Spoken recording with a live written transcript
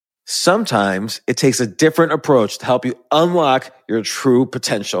Sometimes it takes a different approach to help you unlock your true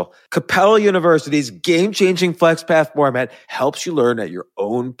potential. Capella University's game-changing FlexPath format helps you learn at your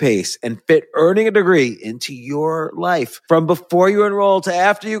own pace and fit earning a degree into your life. From before you enroll to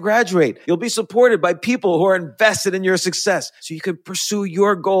after you graduate, you'll be supported by people who are invested in your success so you can pursue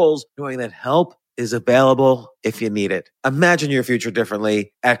your goals knowing that help is available if you need it. Imagine your future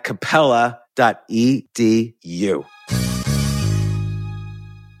differently at capella.edu.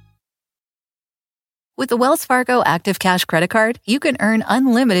 With the Wells Fargo Active Cash Credit Card, you can earn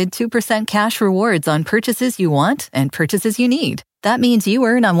unlimited 2% cash rewards on purchases you want and purchases you need. That means you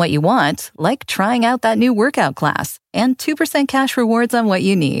earn on what you want, like trying out that new workout class, and 2% cash rewards on what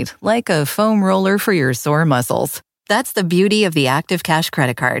you need, like a foam roller for your sore muscles. That's the beauty of the Active Cash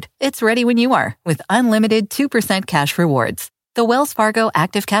Credit Card. It's ready when you are, with unlimited 2% cash rewards. The Wells Fargo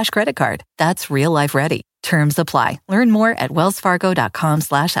Active Cash Credit Card. That's real life ready. Terms apply. Learn more at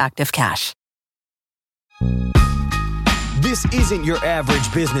wellsfargo.com/activecash. This isn't your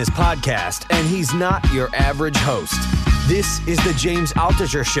average business podcast, and he's not your average host. This is the James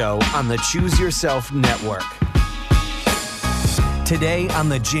Altucher Show on the Choose Yourself Network. Today on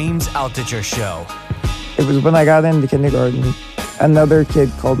the James Altucher Show. It was when I got into kindergarten, another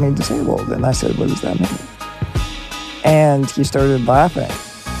kid called me disabled, and I said, "What does that mean?" And he started laughing.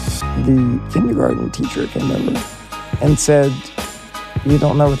 The kindergarten teacher came over and said, "You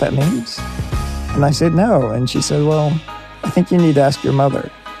don't know what that means?" And I said, "No." And she said, "Well, I think you need to ask your mother."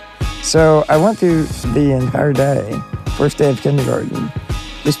 So I went through the entire day, first day of kindergarten,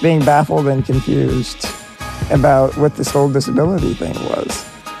 just being baffled and confused about what this whole disability thing was.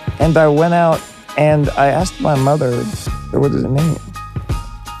 And I went out and I asked my mother, "What does it mean?"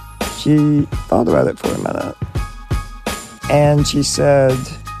 She thought about it for a minute. And she said,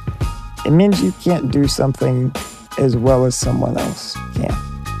 "It means you can't do something as well as someone else can."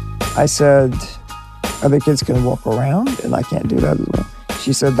 I said, "Other kids can walk around and I can't do that as well."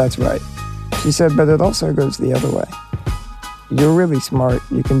 She said, "That's right." She said, "But it also goes the other way. You're really smart.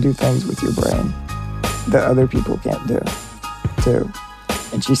 You can do things with your brain that other people can't do, too."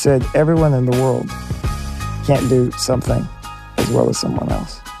 And she said, "Everyone in the world can't do something as well as someone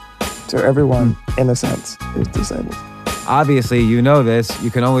else. So everyone, in a sense, is disabled." Obviously, you know this. You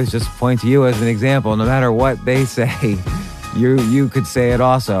can always just point to you as an example. No matter what they say, you could say it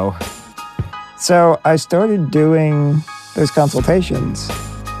also. So I started doing those consultations.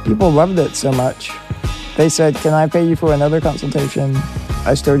 People loved it so much. They said, "Can I pay you for another consultation?"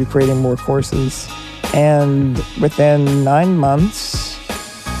 I started creating more courses. And within 9 months,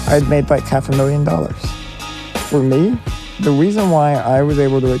 I'd made like $500,000. For me, the reason why I was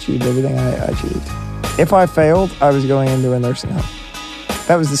able to achieve everything I achieved, if I failed, I was going into a nursing home.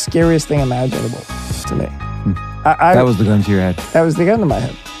 That was the scariest thing imaginable to me. That was the gun to your head. That was the gun to my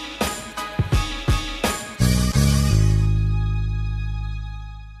head.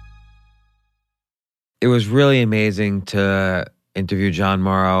 It was really amazing to interview John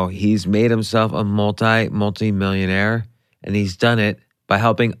Morrow. He's made himself a multi-millionaire, and he's done it by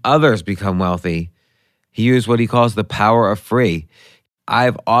helping others become wealthy. He used what he calls the power of free.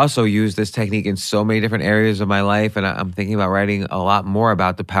 I've also used this technique in so many different areas of my life, and I'm thinking about writing a lot more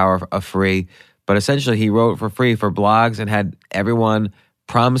about the power of free. But essentially, he wrote for free for blogs and had everyone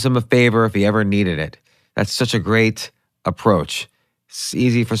promise him a favor if he ever needed it. That's such a great approach. It's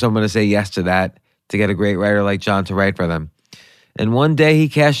easy for someone to say yes to that, to get a great writer like John to write for them. And one day he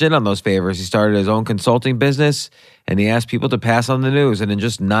cashed in on those favors. He started his own consulting business, and he asked people to pass on the news. And in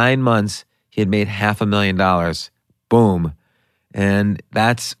just 9 months, he had made $500,000. Boom. And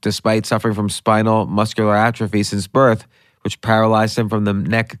that's despite suffering from spinal muscular atrophy since birth, which paralyzed him from the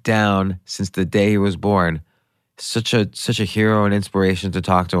neck down since the day he was born. Such a hero and inspiration to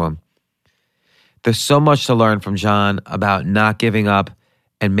talk to him. There's so much to learn from John about not giving up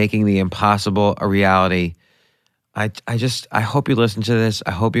and making the impossible a reality. I hope you listen to this.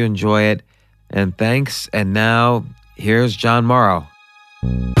 I hope you enjoy it. And thanks. And now, here's John Morrow.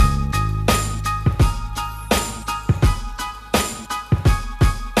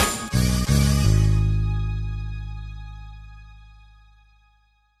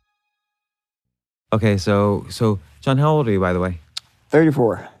 Okay, so John, how old are you, by the way?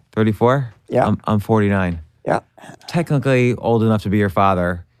 34. 34? Yeah. I'm 49. Yeah. Technically old enough to be your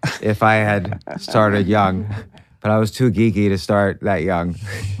father if I had started young, but I was too geeky to start that young.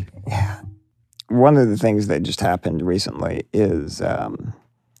 Yeah. One of the things that just happened recently is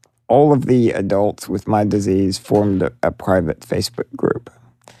all of the adults with my disease formed a private Facebook group.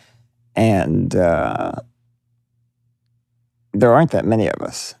 And there aren't that many of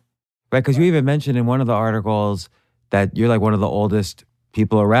us. Right, because you even mentioned in one of the articles that you're like one of the oldest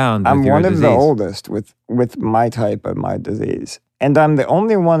people around I'm with your one of disease. the oldest with my type of my disease. And I'm the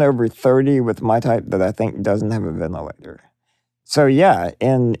only one over 30 with my type that I think doesn't have a ventilator. So yeah,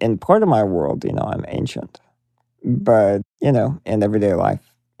 in part of my world, I'm ancient. But, in everyday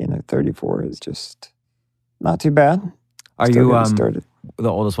life, 34 is just not too bad. Are Still you getting started.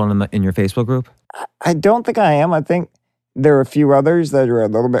 the oldest one in your Facebook group? I don't think I am. I think there are a few others that are a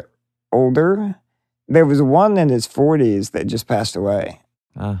little bit older. There was one in his 40s that just passed away.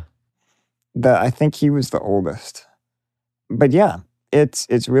 That I think he was the oldest. But yeah,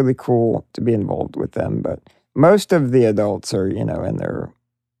 it's really cool to be involved with them. But most of the adults are, in their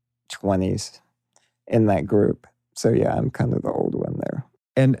 20s in that group. So yeah, I'm kind of the old one there.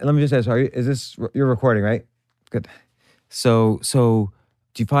 And let me just ask, you're recording, right? Good. So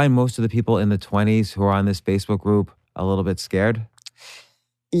do you find most of the people in the 20s who are on this Facebook group a little bit scared?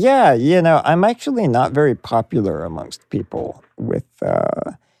 Yeah, I'm actually not very popular amongst people with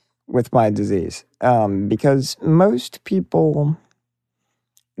my disease because most people,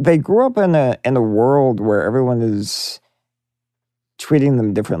 they grew up in a world where everyone is treating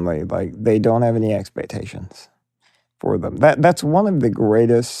them differently. Like they don't have any expectations for them. That's one of the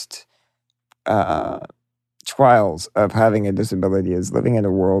greatest trials of having a disability, is living in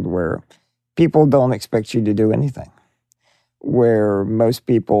a world where people don't expect you to do anything. Where most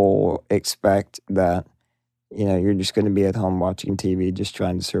people expect that, you're just going to be at home watching TV, just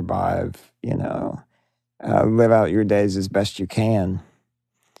trying to survive, live out your days as best you can.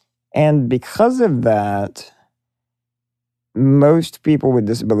 And because of that, most people with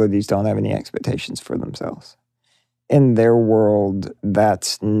disabilities don't have any expectations for themselves. In their world,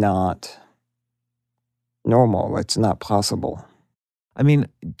 that's not normal. It's not possible. I mean,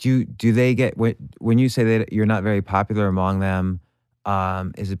 do they get, when you say that you're not very popular among them,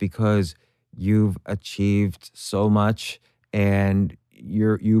 is it because you've achieved so much and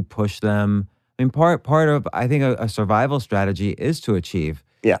you push them? I mean, part of, I think, a survival strategy is to achieve.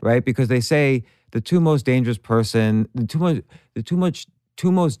 Yeah. Right? Because they say the two most dangerous days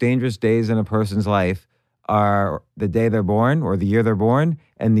in a person's life are the day they're born, or the year they're born,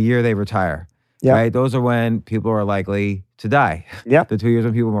 and the year they retire. Yeah. Right? Those are when people are likely to die. Yeah. The 2 years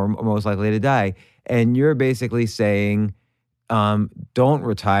when people are most likely to die. And you're basically saying, don't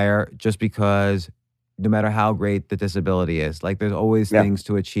retire just because no matter how great the disability is. Like there's always things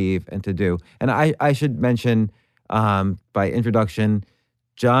to achieve and to do. And I should mention, by introduction,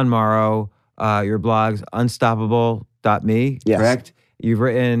 John Morrow, your blog's unstoppable.me, Yes. correct? You've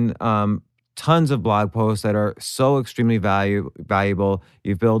written tons of blog posts that are so extremely valuable.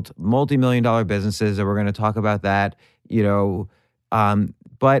 You've built multi-million-dollar businesses, and we're going to talk about that,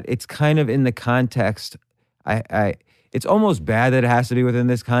 but it's kind of in the context, it's almost bad that it has to be within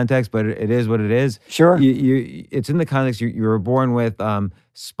this context, but it is what it is. Sure. It's in the context, you were born with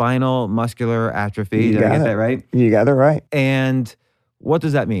spinal muscular atrophy. Did I get that right? You got it right. And what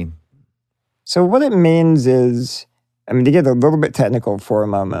does that mean? So what it means is, to get a little bit technical for a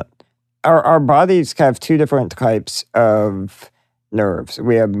moment, our bodies have two different types of nerves.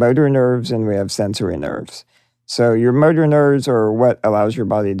 We have motor nerves and we have sensory nerves. So your motor nerves are what allows your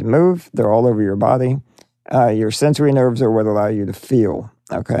body to move. They're all over your body. Your sensory nerves are what allow you to feel,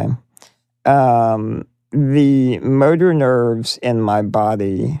 okay? The motor nerves in my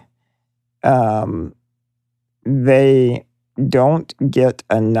body, they don't get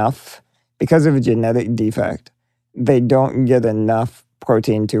enough, because of a genetic defect, they don't get enough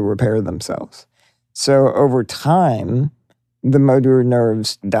protein to repair themselves. So over time, the motor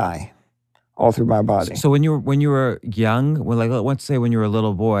nerves die all through my body. So when you were young, let's say when you were a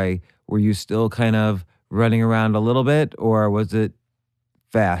little boy, were you still kind of running around a little bit, or was it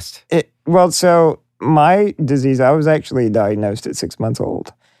fast? So my disease, I was actually diagnosed at 6 months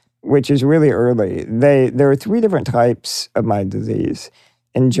old, which is really early. There are three different types of my disease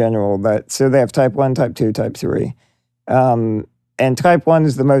in general. So they have type 1, type 2, type 3. And type 1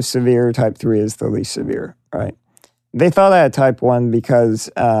 is the most severe, type 3 is the least severe, right? They thought I had type 1 because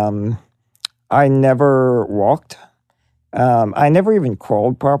I never walked. I never even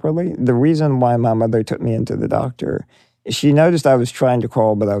crawled properly. The reason why my mother took me into the doctor is she noticed I was trying to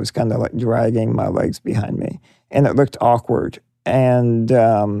crawl, but I was kind of like dragging my legs behind me, and it looked awkward.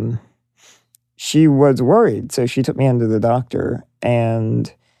 And she was worried, so she took me into the doctor,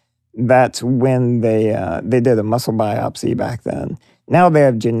 and that's when they did a muscle biopsy back then. Now they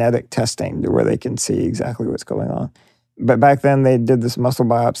have genetic testing to where they can see exactly what's going on. But back then they did this muscle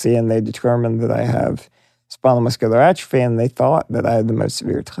biopsy and they determined that I have spinal muscular atrophy, and they thought that I had the most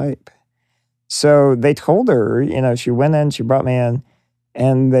severe type. So they told her, she went in, she brought me in,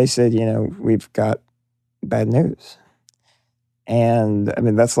 and they said, we've got bad news. And I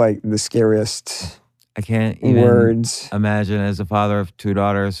mean, that's like the scariest I can't even words. imagine as a father of 2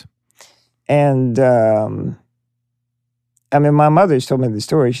 daughters. And I mean, my mother's told me the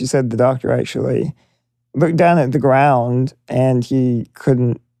story. She said the doctor actually looked down at the ground and he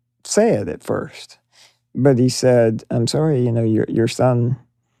couldn't say it at first. But he said, I'm sorry, your son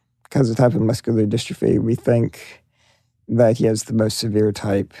has a type of muscular dystrophy. We think that he has the most severe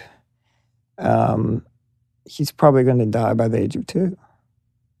type. He's probably going to die by the age of 2,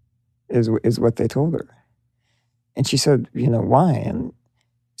 is what they told her. And she said, why? And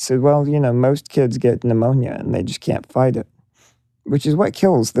said, well, most kids get pneumonia and they just can't fight it, which is what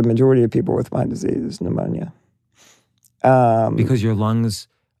kills the majority of people with my disease, pneumonia. Because your lungs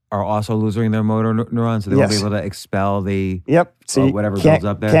are also losing their motor neurons, so they won't be able to expel the so whatever builds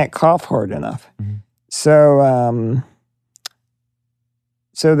up there. Can't cough hard enough. Mm-hmm.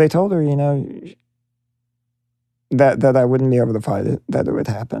 So they told her, that I wouldn't be able to fight it, that it would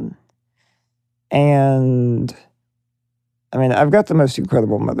happen. And I mean, I've got the most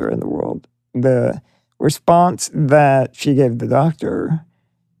incredible mother in the world. The response that she gave the doctor,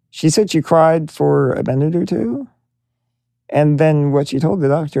 she said she cried for a minute or two. And then what she told the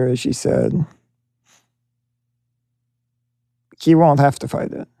doctor is she said, he won't have to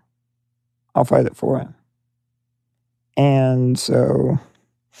fight it. I'll fight it for him. And so,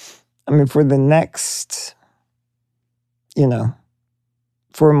 I mean, for the next,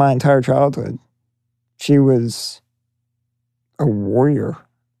 for my entire childhood, she was a warrior,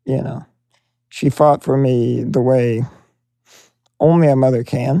 She fought for me the way only a mother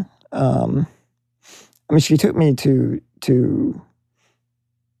can. I mean, she took me to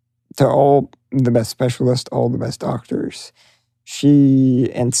all the best specialists, all the best doctors. She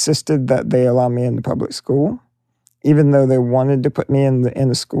insisted that they allow me into public school, even though they wanted to put me in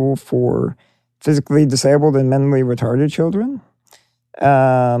a school for physically disabled and mentally retarded children.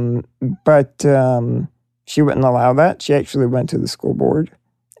 But she wouldn't allow that. She actually went to the school board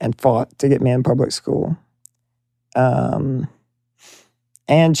and fought to get me in public school. And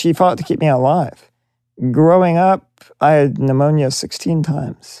she fought to keep me alive. Growing up, I had pneumonia 16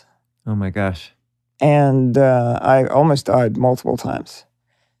 times. Oh my gosh. And I almost died multiple times.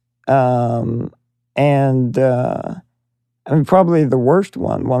 I mean, probably the worst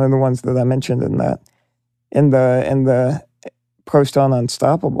one of the ones that I mentioned in the post on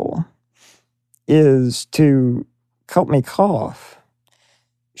Unstoppable, is to help me cough.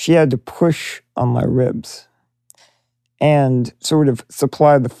 She had to push on my ribs and sort of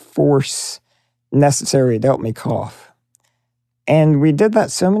supply the force necessary to help me cough. And we did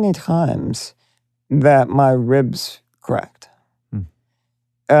that so many times that my ribs cracked.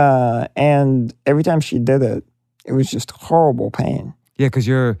 And every time she did it, it was just horrible pain. Yeah, because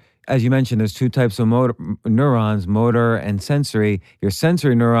as you mentioned, there's 2 types of neurons, motor and sensory. Your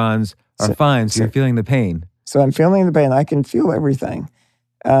sensory neurons are fine, so you're feeling the pain. So I'm feeling the pain. I can feel everything.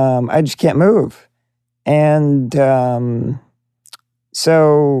 I just can't move. And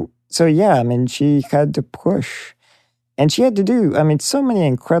so yeah, I mean, she had to push. And she had to do, I mean, so many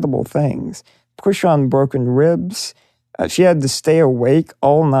incredible things. Push on broken ribs. She had to stay awake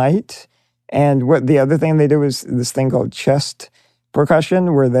all night. And what the other thing they do is this thing called chest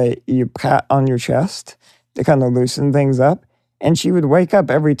percussion, where you pat on your chest to kind of loosen things up. And she would wake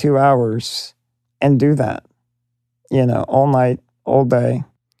up every 2 hours and do that, all night, all day.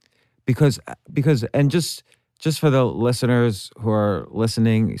 Because and just for the listeners who are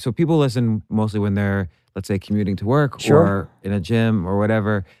listening, so people listen mostly when they're, let's say, commuting to work or in a gym or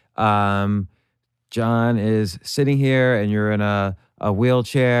whatever. John is sitting here and you're in a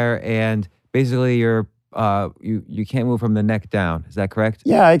wheelchair, and basically you're you can't move from the neck down. Is that correct?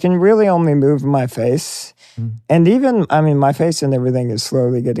 Yeah, I can really only move my face. And even, I mean, my face and everything is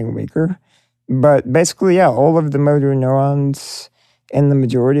slowly getting weaker. But basically, yeah, all of the motor neurons in the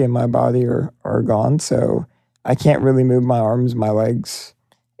majority of my body are gone. So I can't really move my arms, my legs,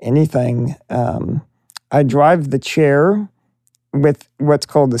 anything. I drive the chair with what's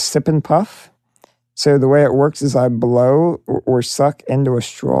called a sip and puff. So the way it works is I blow or suck into a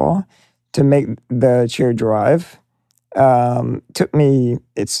straw to make the chair drive. Took me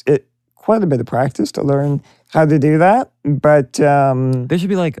quite a bit of practice to learn how to do that. But there should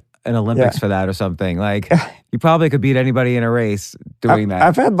be like an Olympics for that or something. Like you probably could beat anybody in a race doing that.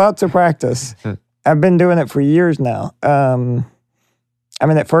 I've had lots of practice. I've been doing it for years now. I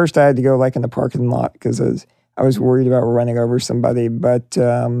mean, at first I had to go like in the parking lot because I was worried about running over somebody. But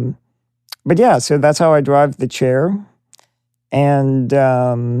yeah, so that's how I drive the chair. And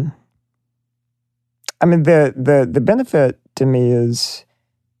I mean, the benefit to me is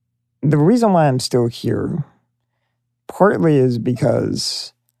the reason why I'm still here partly is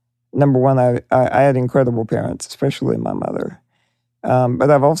because, number one, I had incredible parents, especially my mother. But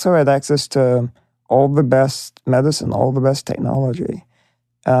I've also had access to all the best medicine, all the best technology.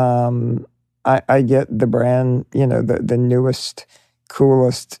 I get the brand, the newest,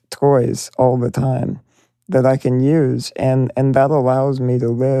 coolest toys all the time that I can use. And that allows me to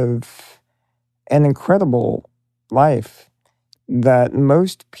live an incredible life that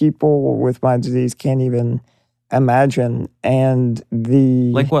most people with my disease can't even imagine. And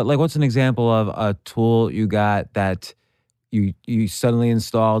Like what? Like what's an example of a tool you got that you suddenly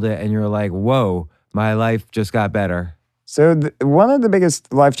installed it and you're like, whoa, my life just got better? So one of the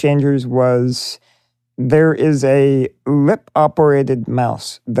biggest life changers was there is a lip-operated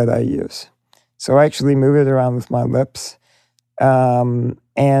mouse that I use. So I actually move it around with my lips.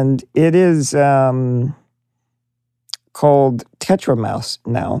 And it is called Tetra Mouse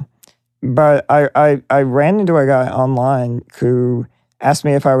now. But I ran into a guy online who asked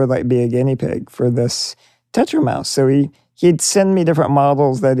me if I would be a guinea pig for this Tetra Mouse. So he'd send me different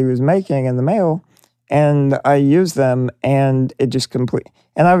models that he was making in the mail, and I used them, and it just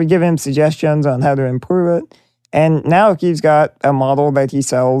and I would give him suggestions on how to improve it. And now he's got a model that he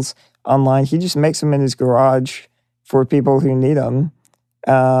sells online. He just makes them in his garage for people who need them.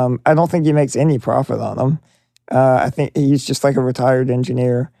 I don't think he makes any profit on them. I think he's just like a retired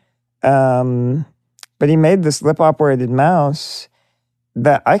engineer. But he made this lip-operated mouse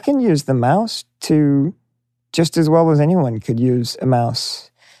that I can use the mouse to just as well as anyone could use a mouse.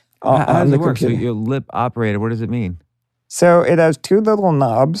 How does it work? Computer. So you're lip operated. What does it mean? So it has two little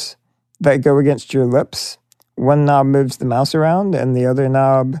knobs that go against your lips. One knob moves the mouse around, and the other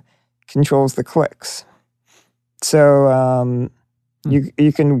knob controls the clicks. So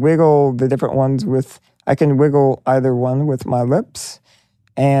you can wiggle the different ones I can wiggle either one with my lips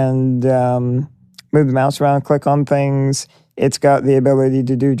and move the mouse around, click on things. It's got the ability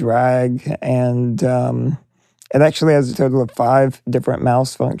to do drag, and it actually has a total of 5 different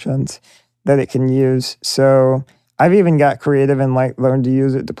mouse functions that it can use. So I've even got creative and learned to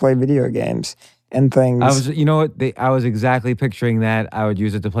use it to play video games and things. I was exactly picturing that. I would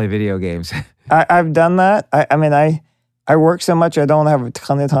use it to play video games. I've done that. I work so much I don't have a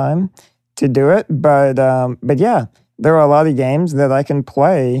ton of time to do it, but yeah, there are a lot of games that I can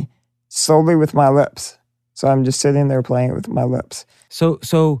play solely with my lips. So I'm just sitting there playing it with my lips.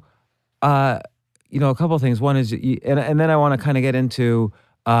 So a couple of things. One is, and then I want to kind of get into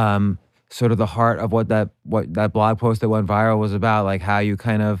sort of the heart of what that blog post that went viral was about, like how you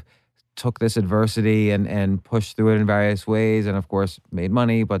kind of took this adversity and pushed through it in various ways, and of course made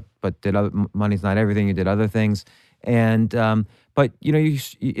money, but money's not everything. You did other things, and but you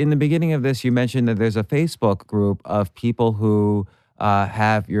in the beginning of this, you mentioned that there's a Facebook group of people who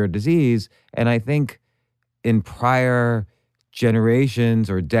have your disease, and I think in prior generations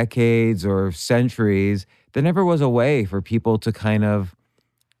or decades or centuries, there never was a way for people to kind of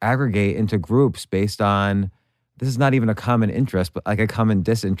aggregate into groups based on, this is not even a common interest, but like a common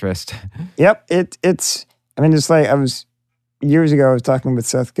disinterest. Yep. It's years ago, I was talking with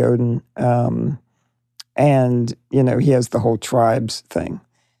Seth Godin, and, he has the whole tribes thing.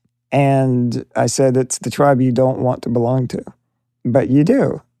 And I said, it's the tribe you don't want to belong to, but you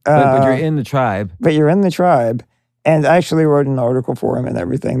do. But you're in the tribe. But you're in the tribe. And I actually wrote an article for him and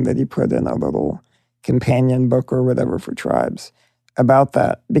everything that he put in a little companion book or whatever for tribes about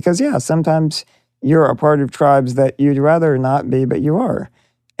that. Because, yeah, sometimes you're a part of tribes that you'd rather not be, but you are.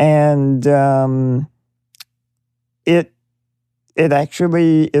 And it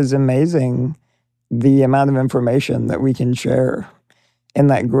actually is amazing the amount of information that we can share in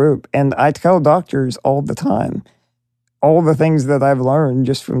that group. And I tell doctors all the time, all the things that I've learned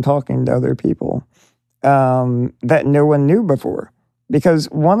just from talking to other people that no one knew before. Because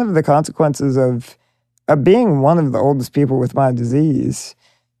one of the consequences of being one of the oldest people with my disease,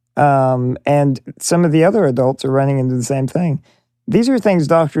 and some of the other adults are running into the same thing, these are things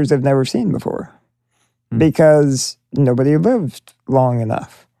doctors have never seen before because nobody lived long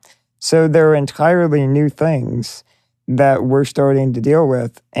enough. So they're entirely new things that we're starting to deal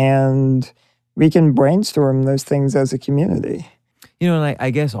with, and we can brainstorm those things as a community. And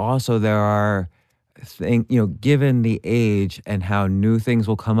I guess also there are given the age and how new things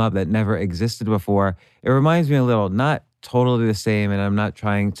will come up that never existed before, it reminds me a little, not totally the same, and I'm not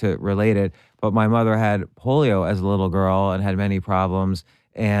trying to relate it, but my mother had polio as a little girl and had many problems.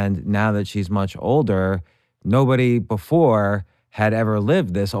 And now that she's much older, nobody before had ever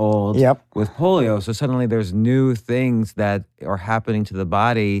lived this old with polio. So suddenly there's new things that are happening to the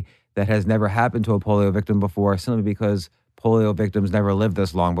body that has never happened to a polio victim before, simply because polio victims never lived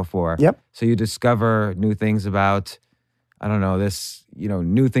this long before. Yep. So you discover new things about I don't know, this,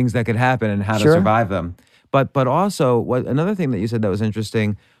 new things that could happen and how to Sure. survive them. But also, another thing that you said that was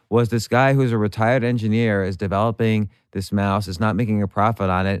interesting was this guy who's a retired engineer is developing this mouse, is not making a profit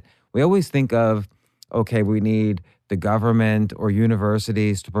on it. We always think of, okay, we need the government or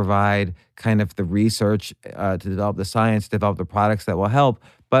universities to provide kind of the research to develop the science, develop the products that will help.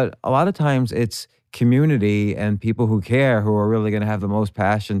 But a lot of times it's community and people who care who are really going to have the most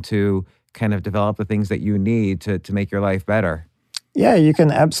passion to kind of develop the things that you need to make your life better. Yeah, you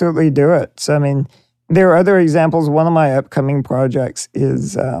can absolutely do it. So, I mean, there are other examples. One of my upcoming projects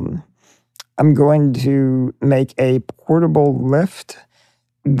is I'm going to make a portable lift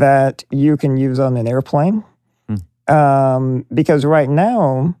that you can use on an airplane. Because right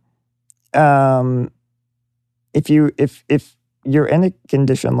now, if you're in a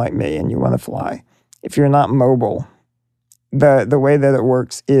condition like me and you want to fly, if you're not mobile, the way that it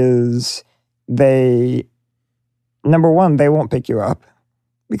works is number one, they won't pick you up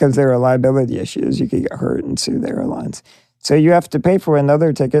because there are liability issues. You could get hurt and sue the airlines. So you have to pay for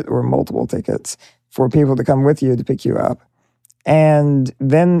another ticket or multiple tickets for people to come with you to pick you up. And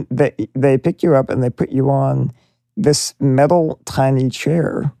then they pick you up and they put you on this metal tiny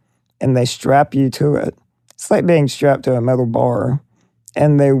chair and they strap you to it. It's like being strapped to a metal bar,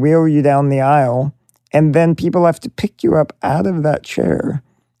 and they wheel you down the aisle, and then people have to pick you up out of that chair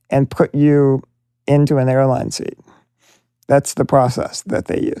and put you into an airline seat. That's the process that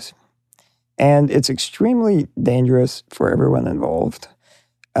they use. And it's extremely dangerous for everyone involved.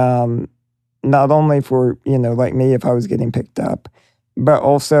 Not only for, like me if I was getting picked up, but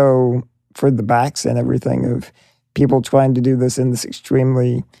also for the backs and everything of people trying to do this in this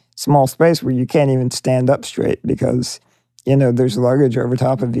extremely small space where you can't even stand up straight because, there's luggage over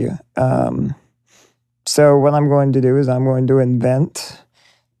top of you. So what I'm going to do is I'm going to invent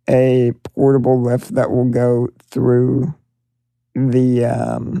a portable lift that will go through the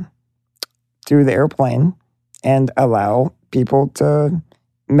airplane and allow people to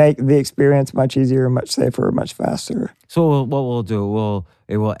make the experience much easier, much safer, much faster. So what we'll do,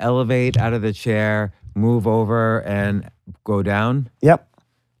 it will elevate out of the chair, move over, and go down? Yep.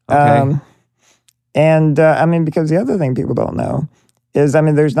 Okay. Because the other thing people don't know is,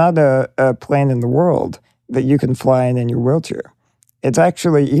 there's not a plane in the world that you can fly in your wheelchair. It's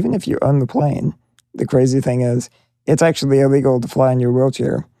actually, even if you own the plane, the crazy thing is, it's actually illegal to fly in your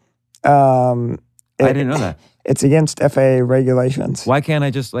wheelchair. I didn't know that. It's against FAA regulations. Why can't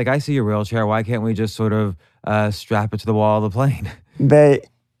I just, I see your wheelchair, why can't we just sort of strap it to the wall of the plane?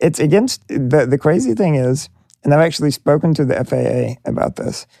 It's against, the crazy thing is, and I've actually spoken to the FAA about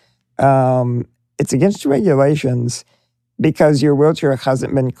this, it's against regulations because your wheelchair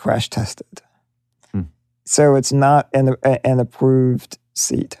hasn't been crash tested. So it's not an approved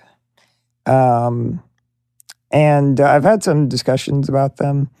seat. And I've had some discussions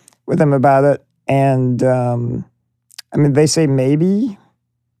with them about it. And they say maybe,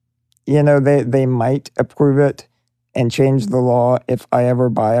 they might approve it and change the law if I ever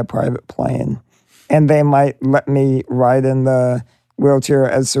buy a private plane. And they might let me ride in the wheelchair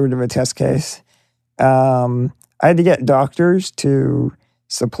as sort of a test case. I had to get doctors to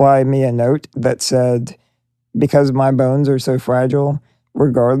supply me a note that said, because my bones are so fragile,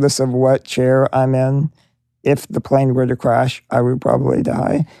 regardless of what chair I'm in, if the plane were to crash, I would probably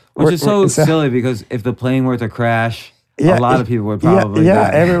die. Which is so silly because if the plane were to crash, a lot of people would probably die. Yeah,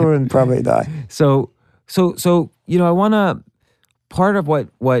 everyone would probably die. So, I want to, part of what,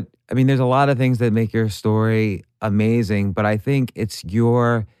 there's a lot of things that make your story amazing, but I think it's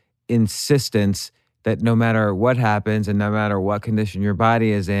your insistence that no matter what happens and no matter what condition your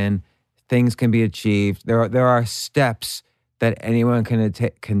body is in, things can be achieved. There are steps that anyone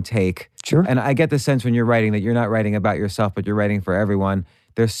can take. Sure. And I get the sense when you're writing that you're not writing about yourself, but you're writing for everyone.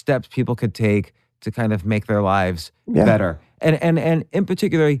 There's steps people could take to kind of make their lives better. And in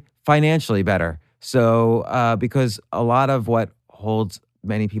particular, financially better. So because a lot of what holds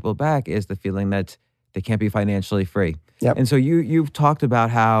many people back is the feeling that they can't be financially free. Yep. And so you've talked about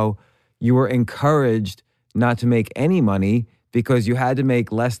how you were encouraged not to make any money because you had to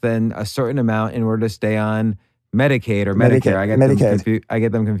make less than a certain amount in order to stay on Medicaid or Medicare. I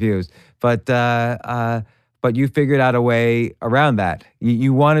get them confused. But you figured out a way around that.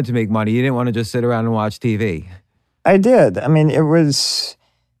 You wanted to make money. You didn't want to just sit around and watch TV. I did.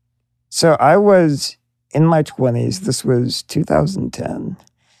 So I was in my 20s. This was 2010.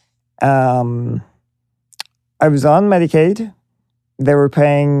 I was on Medicaid. They were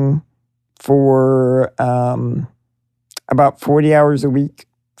paying for about 40 hours a week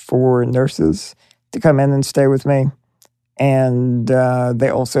for nurses to come in and stay with me. And they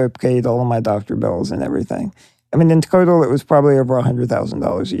also paid all of my doctor bills and everything. I mean, in total, it was probably over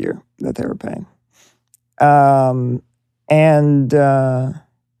 $100,000 a year that they were paying.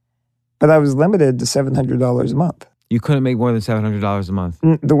 But I was limited to $700 a month. You couldn't make more than $700 a month.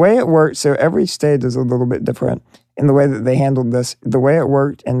 The way it worked, so every state is a little bit different in the way that they handled this. The way it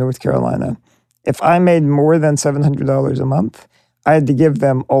worked in North Carolina, if I made more than $700 a month, I had to give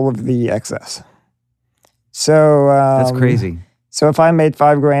them all of the excess. So That's crazy. So if I made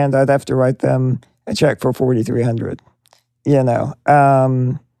 $5,000, I'd have to write them a check for $4,300. You know,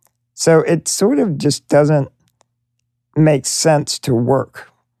 so it sort of just doesn't make sense to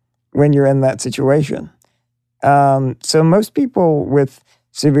work when you're in that situation. So most people with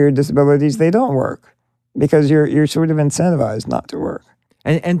severe disabilities, they don't work because you're sort of incentivized not to work.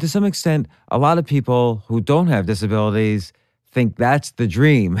 And to some extent, a lot of people who don't have disabilities think that's the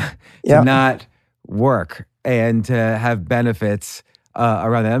dream to not work and to have benefits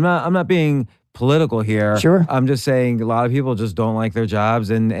around that. I'm not being political here. Sure. I'm just saying a lot of people just don't like their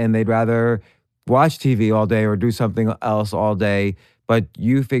jobs and they'd rather watch TV all day or do something else all day. But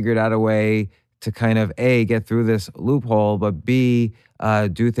you figured out a way to kind of A, get through this loophole, but B,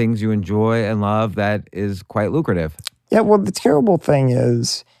 do things you enjoy and love that is quite lucrative. Yeah, well, the terrible thing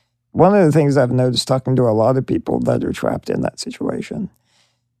is, one of the things I've noticed talking to a lot of people that are trapped in that situation,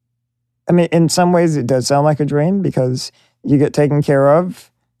 I mean, in some ways it does sound like a dream because you get taken care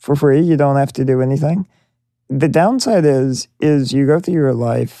of for free. You don't have to do anything. The downside is you go through your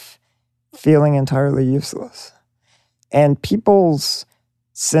life feeling entirely useless. And people's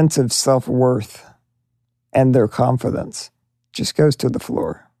sense of self-worth and their confidence just goes to the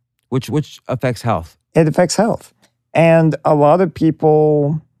floor. Which affects health. It affects health. And a lot of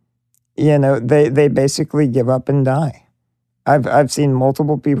people, you know, they basically give up and die. I've seen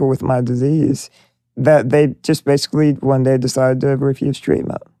multiple people with my disease that they just basically one day decide to refuse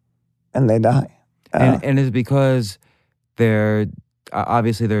treatment and they die. And it's because they're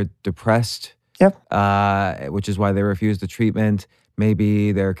depressed. Yep. Which is why they refuse the treatment.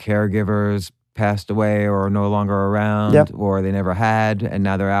 Maybe their caregivers passed away or are no longer around, yep. or they never had, and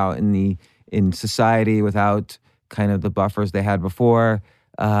now they're out in society without kind of the buffers they had before.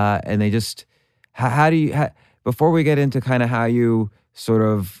 And they just, before we get into kind of how you sort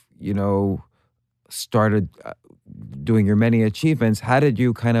of, you know, started doing your many achievements, how did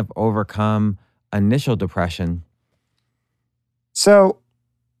you kind of overcome initial depression? So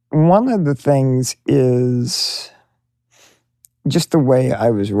one of the things is just the way I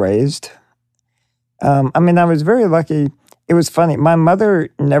was raised. I mean, I was very lucky. It was funny. My mother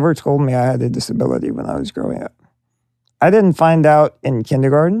never told me I had a disability when I was growing up. I didn't find out in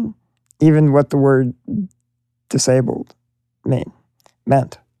kindergarten even what the word disabled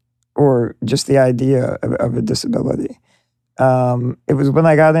meant, or just the idea of a disability. It was when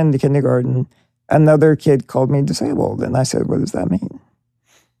I got into kindergarten, another kid called me disabled, and I said, "What does that mean?"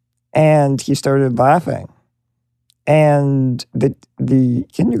 And he started laughing. And the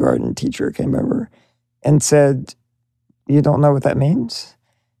kindergarten teacher came over and said, "You don't know what that means?"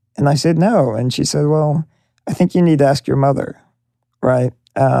 And I said, "No." And she said, "Well, I think you need to ask your mother," right?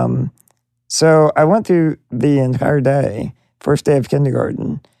 So I went through the entire day, first day of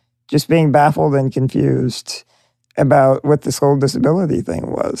kindergarten, just being baffled and confused about what this whole disability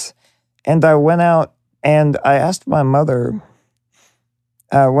thing was. And I went out and I asked my mother,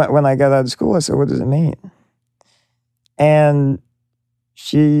 when I got out of school, I said, "What does it mean?" And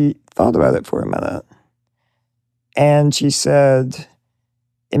she thought about it for a minute. And she said,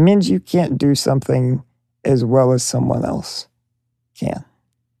 "It means you can't do something as well as someone else can."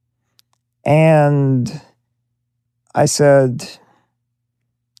 And I said,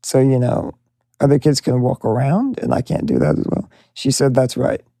 "So, you know, other kids can walk around and I can't do that as well?" She said, "That's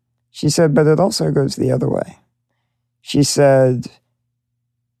right." She said, "But it also goes the other way." She said,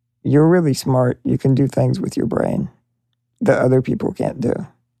 "You're really smart. You can do things with your brain that other people can't do,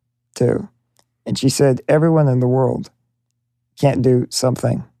 too." And she said, "Everyone in the world can't do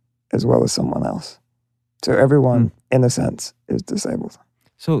something as well as someone else. So everyone, in a sense, is disabled."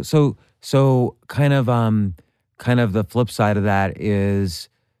 So kind of the flip side of that is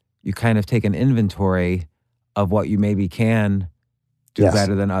you kind of take an inventory of what you maybe can do Yes.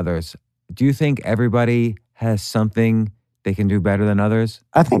 better than others. Do you think everybody has something they can do better than others?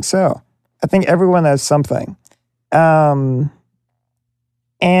 I think so. I think everyone has something. And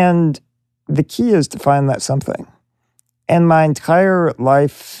the key is to find that something. And my entire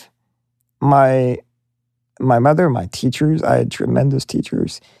life, my mother, my teachers, I had tremendous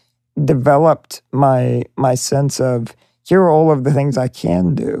teachers, developed my sense of, here are all of the things I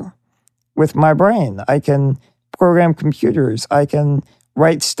can do with my brain. I can program computers. I can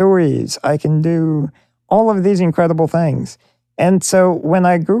write stories. I can do all of these incredible things. And so when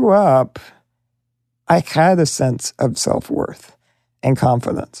I grew up, I had a sense of self-worth and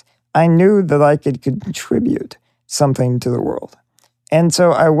confidence. I knew that I could contribute something to the world. And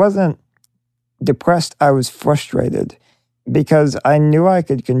so I wasn't depressed, I was frustrated because I knew I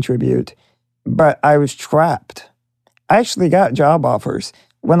could contribute, but I was trapped. I actually got job offers.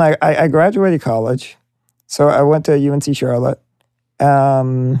 When I graduated college, so I went to UNC Charlotte,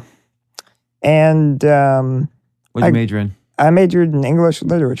 and What'd you major in? I majored in English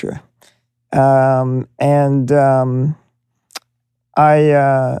literature. When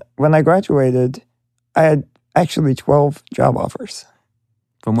I graduated, I had actually 12 job offers.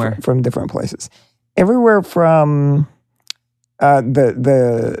 From where? From different places. Everywhere from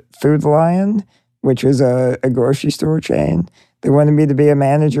the Food Lion, which is a grocery store chain. They wanted me to be a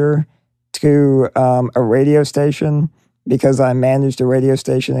manager, to a radio station because I managed a radio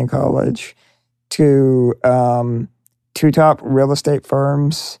station in college, to two top real estate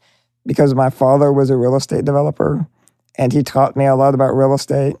firms because my father was a real estate developer and he taught me a lot about real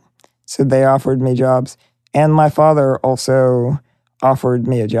estate. So they offered me jobs. And my father also offered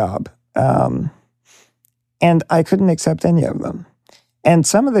me a job. And I couldn't accept any of them. And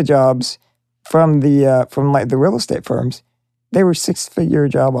some of the jobs from the real estate firms, they were 6-figure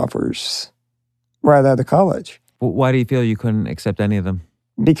job offers right out of college. Well, why do you feel you couldn't accept any of them?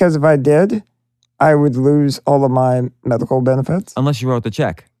 Because if I did, I would lose all of my medical benefits. Unless you wrote the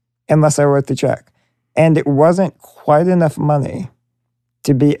check. Unless I wrote the check. And it wasn't quite enough money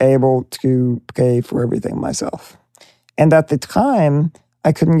to be able to pay for everything myself. And at the time,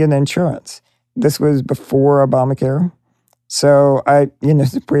 I couldn't get insurance. This was before Obamacare. So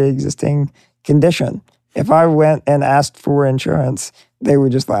it's a pre-existing condition. If I went and asked for insurance, they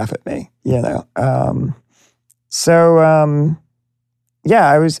would just laugh at me, I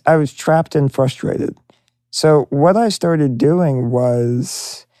was trapped and frustrated. So what I started doing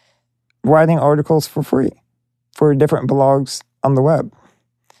was writing articles for free for different blogs on the web.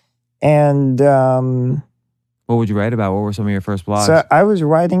 And what would you write about? What were some of your first blogs? So I was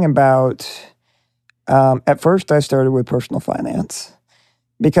writing about, at first I started with personal finance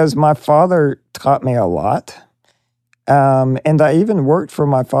because my father taught me a lot. And I even worked for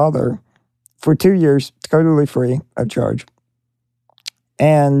my father for 2 years, totally free of charge.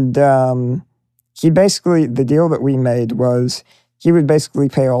 And the deal that we made was he would basically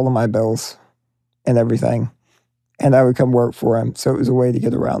pay all of my bills and everything. And I would come work for him. So it was a way to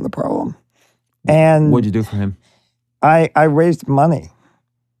get around the problem. And what'd you do for him? I raised money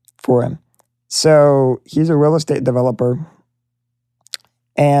for him. So he's a real estate developer.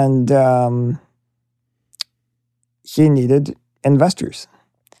 And he needed investors.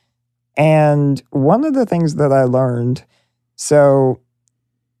 And one of the things that I learned, so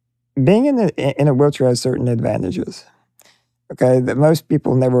being in a wheelchair has certain advantages, okay, that most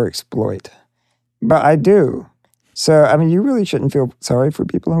people never exploit. But I do. So, you really shouldn't feel sorry for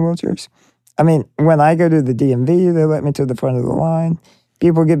people in wheelchairs. When I go to the DMV, they let me to the front of the line.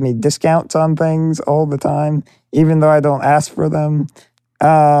 People give me discounts on things all the time, even though I don't ask for them.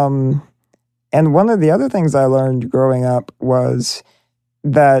 And one of the other things I learned growing up was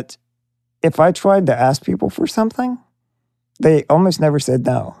that if I tried to ask people for something, they almost never said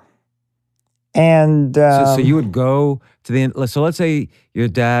no. And so you would go to the, so let's say your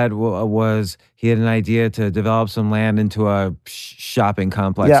dad he had an idea to develop some land into a shopping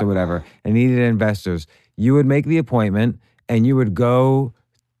complex or whatever and needed investors. You would make the appointment and you would go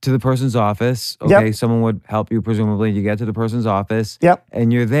to the person's office. Okay, someone would help you, presumably. You get to the person's office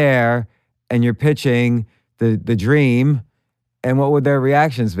and you're there and you're pitching the dream. And what would their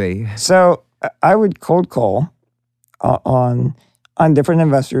reactions be? So I would cold call on different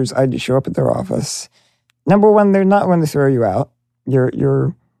investors. I'd show up at their office. Number one, they're not going to throw you out.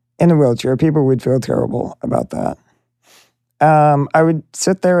 You're in a wheelchair. People would feel terrible about that. I would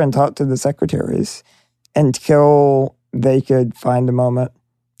sit there and talk to the secretaries until they could find a moment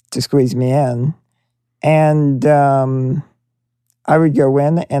to squeeze me in. And I would go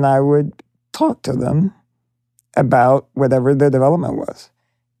in and I would talk to them about whatever the development was.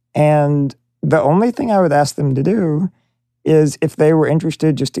 And the only thing I would ask them to do is if they were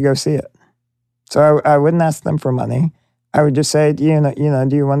interested, just to go see it. So I wouldn't ask them for money. I would just say, do you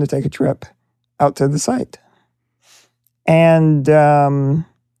want to take a trip out to the site? And going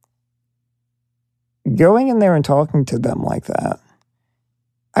in there and talking to them like that,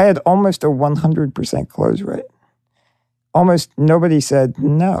 I had almost a 100% close rate. Almost nobody said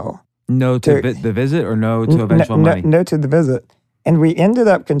no. No to the visit or no to eventual money? No to the visit. And we ended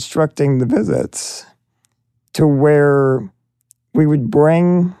up constructing the visits to where we would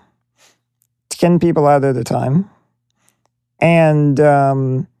bring 10 people out at a time. And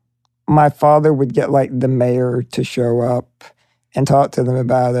my father would get like the mayor to show up and talk to them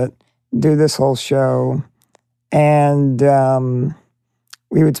about it, do this whole show. And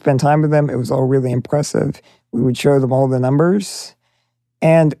we would spend time with them. It was all really impressive. We would show them all the numbers.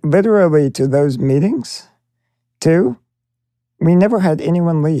 And literally to those meetings, too, we never had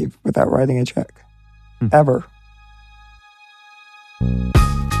anyone leave without writing a check, ever.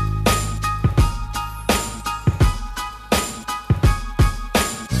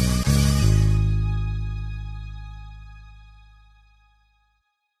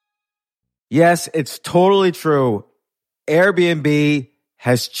 Yes, it's totally true. Airbnb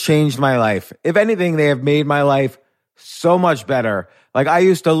has changed my life. If anything, they have made my life so much better. Like, I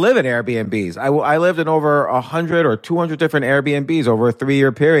used to live in Airbnbs. I lived in over 100 or 200 different Airbnbs over a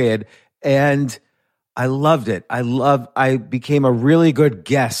 3-year period, and I loved it. I became a really good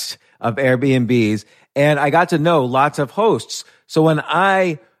guest of Airbnbs, and I got to know lots of hosts. So when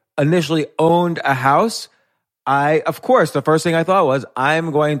I initially owned a house, of course, the first thing I thought was,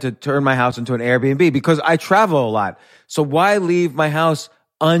 I'm going to turn my house into an Airbnb because I travel a lot. So why leave my house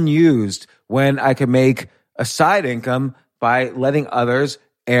unused when I can make a side income by letting others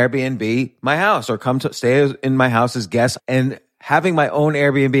Airbnb my house or come to stay in my house as guests? And having my own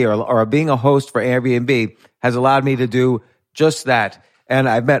Airbnb or being a host for Airbnb has allowed me to do just that. And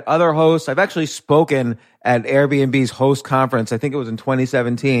I've met other hosts. I've actually spoken at Airbnb's host conference. I think it was in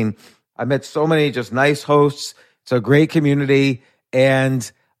 2017. I met so many just nice hosts. It's a great community.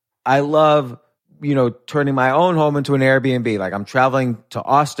 And I love, turning my own home into an Airbnb. Like, I'm traveling to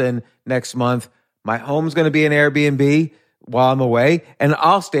Austin next month. My home's going to be an Airbnb while I'm away, and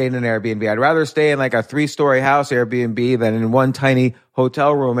I'll stay in an Airbnb. I'd rather stay in like a 3-story house Airbnb than in one tiny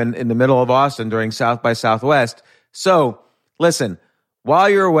hotel room in the middle of Austin during South by Southwest. So listen, while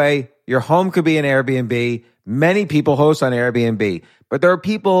you're away, your home could be an Airbnb. Many people host on Airbnb, but there are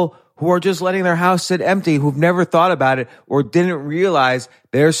people who are just letting their house sit empty, who've never thought about it or didn't realize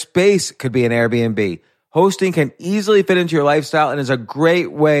their space could be an Airbnb. Hosting can easily fit into your lifestyle and is a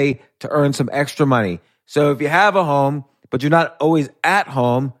great way to earn some extra money. So if you have a home, but you're not always at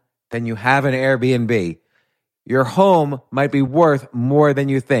home, then you have an Airbnb. Your home might be worth more than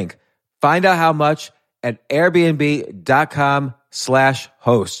you think. Find out how much at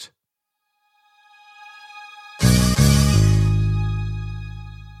airbnb.com/host.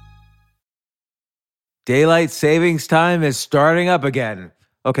 Daylight savings time is starting up again.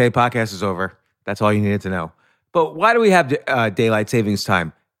 Okay, podcast is over. That's all you needed to know. But why do we have daylight savings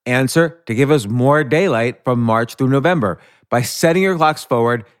time? Answer: to give us more daylight from March through November. By setting your clocks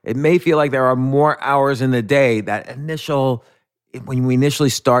forward, it may feel like there are more hours in the day when we initially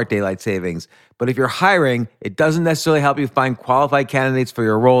start daylight savings. But if you're hiring, it doesn't necessarily help you find qualified candidates for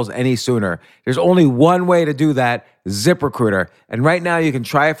your roles any sooner. There's only one way to do that: ZipRecruiter. And right now you can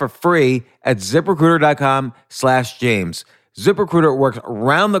try it for free at ZipRecruiter.com/James. ZipRecruiter works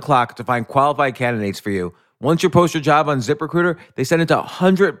around the clock to find qualified candidates for you. Once you post your job on ZipRecruiter, they send it to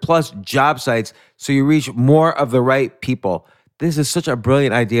 100+ job sites so you reach more of the right people. This is such a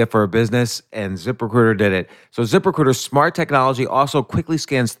brilliant idea for a business, and ZipRecruiter did it. So ZipRecruiter's smart technology also quickly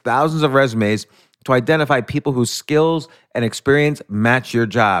scans thousands of resumes to identify people whose skills and experience match your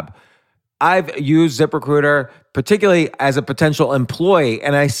job. I've used ZipRecruiter, particularly as a potential employee,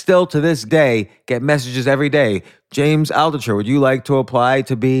 and I still, to this day, get messages every day. James Altucher, would you like to apply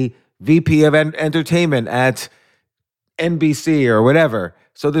to be VP of Entertainment at NBC or whatever?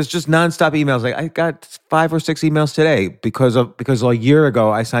 So there's just nonstop emails. Like, I got 5 or 6 emails today because a year ago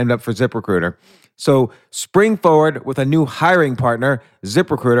I signed up for ZipRecruiter. So spring forward with a new hiring partner,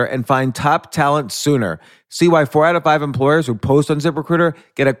 ZipRecruiter, and find top talent sooner. See why 4 out of 5 employers who post on ZipRecruiter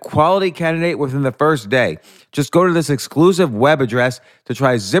get a quality candidate within the first day. Just go to this exclusive web address to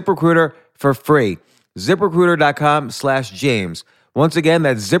try ZipRecruiter for free. ZipRecruiter.com/James. Once again,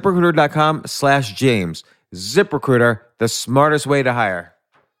 that's ZipRecruiter.com/James. ZipRecruiter, the smartest way to hire.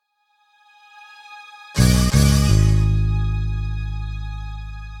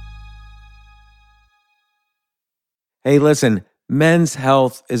 Hey, listen, men's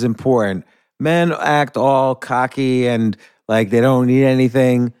health is important. Men act all cocky and like they don't need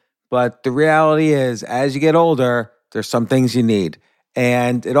anything. But the reality is, as you get older, there's some things you need.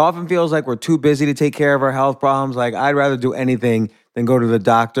 And it often feels like we're too busy to take care of our health problems. Like, I'd rather do anything than go to the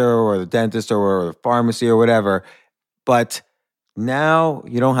doctor or the dentist or the pharmacy or whatever. But now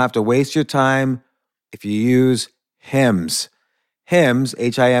you don't have to waste your time if you use Hims. Hims,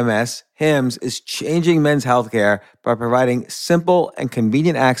 H-I-M-S, Hims is changing men's healthcare by providing simple and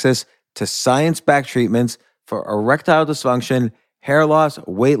convenient access to science-backed treatments for erectile dysfunction, hair loss,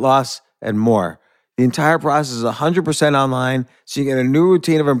 weight loss, and more. The entire process is 100% online, so you get a new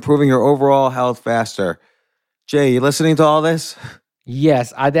routine of improving your overall health faster. Jay, you listening to all this?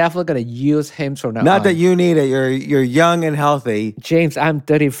 Yes, I definitely gonna use Hims from now Not on. that you need it. You're young and healthy. James, I'm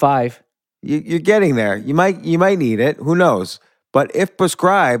 35. You're getting there. You might need it. Who knows? But if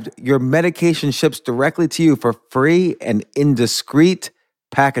prescribed, your medication ships directly to you for free and in discreet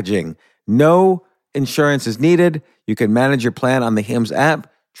packaging. No insurance is needed. You can manage your plan on the Hims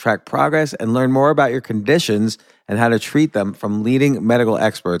app, track progress, and learn more about your conditions and how to treat them from leading medical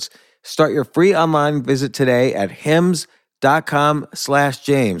experts. Start your free online visit today at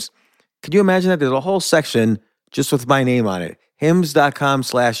hims.com/James. Could you imagine that? There's a whole section just with my name on it.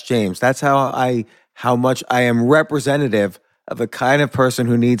 hims.com/James. That's how much I am representative of the kind of person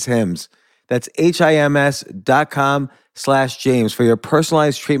who needs Hims. That's HIMS.com/James for your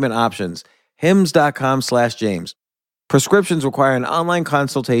personalized treatment options. HIMS.com/James. Prescriptions require an online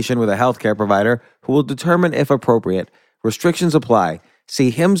consultation with a healthcare provider who will determine if appropriate. Restrictions apply. See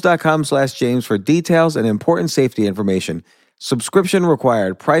HIMS.com/James for details and important safety information. Subscription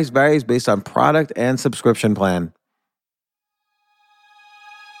required. Price varies based on product and subscription plan.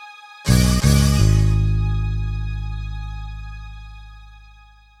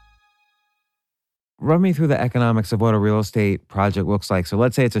 Run me through the economics of what a real estate project looks like. So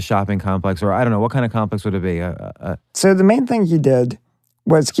let's say it's a shopping complex, or I don't know, what kind of complex would it be? So the main thing he did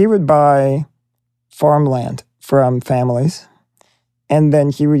was he would buy farmland from families, and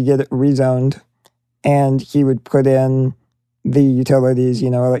then he would get it rezoned, and he would put in the utilities,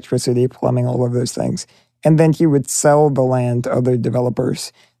 electricity, plumbing, all of those things. And then he would sell the land to other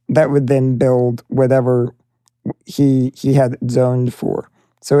developers that would then build whatever he had it zoned for.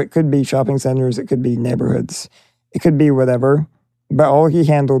 So it could be shopping centers, it could be neighborhoods, it could be whatever. But all he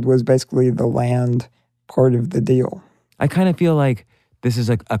handled was basically the land part of the deal. I kind of feel like this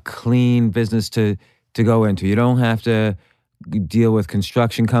is a clean business to go into. You don't have to deal with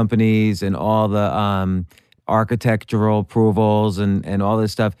construction companies and all the architectural approvals and all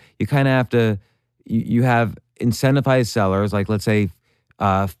this stuff. You kind of have to, you have incentivized sellers, like let's say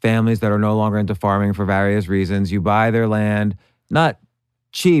families that are no longer into farming for various reasons. You buy their land, not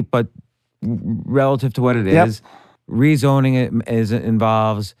cheap, but relative to what it is. Rezoning it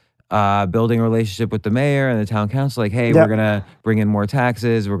involves building a relationship with the mayor and the town council. Like, hey, we're going to bring in more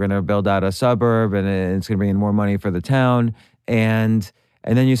taxes. We're going to build out a suburb, and it's going to bring in more money for the town. And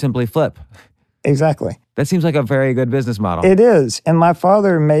then you simply flip. Exactly. That seems like a very good business model. It is. And my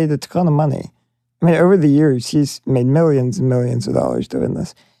father made a ton of money. I mean, over the years, he's made millions and millions of dollars doing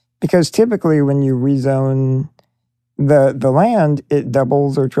this. Because typically when you rezone the land, it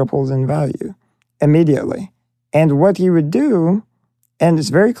doubles or triples in value immediately. And what he would do, and it's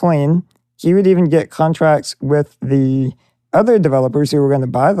very clean, he would even get contracts with the other developers who were going to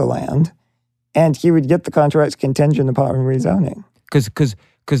buy the land, and he would get the contracts contingent upon rezoning. Because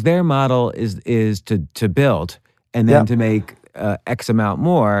their model is to build and then to make X amount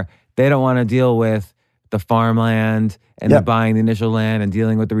more. They don't want to deal with the farmland and the buying the initial land and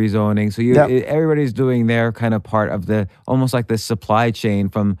dealing with the rezoning. So everybody's doing their kind of part of the, almost like the supply chain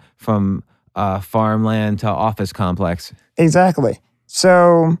from farmland to office complex. Exactly.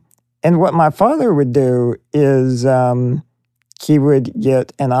 So, and what my father would do is he would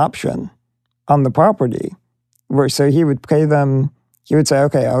get an option on the property. So he would pay them, he would say,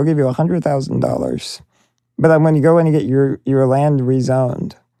 okay, I'll give you $100,000, but I'm going to go in and get your land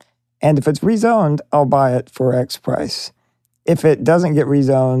rezoned. And if it's rezoned, I'll buy it for X price. If it doesn't get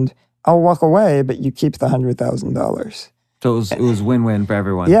rezoned, I'll walk away, but you keep the $100,000. So it was win-win for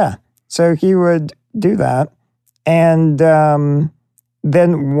everyone. Yeah. So he would do that. And then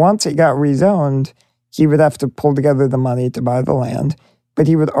once it got rezoned, he would have to pull together the money to buy the land. But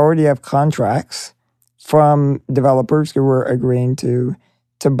he would already have contracts from developers who were agreeing to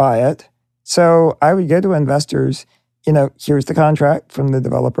buy it. So I would go to investors, here's the contract from the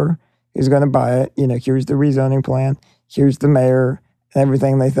developer who's going to buy it. Here's the rezoning plan. Here's the mayor and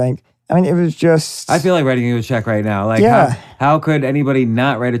everything they think. I mean, it was just... I feel like writing you a check right now. Like, how could anybody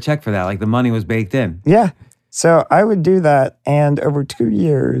not write a check for that? Like, the money was baked in. Yeah. So I would do that, and over 2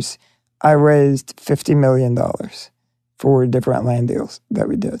 years, I raised $50 million for different land deals that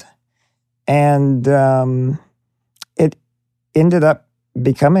we did. And it ended up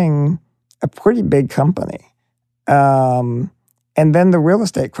becoming a pretty big company. And then the real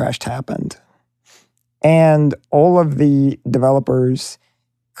estate crash happened. And all of the developers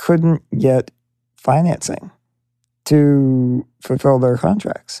couldn't get financing to fulfill their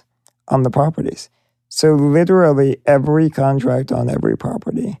contracts on the properties. So literally every contract on every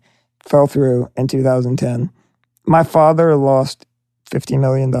property fell through in 2010. My father lost $50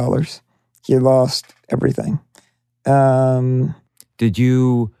 million He lost everything. Did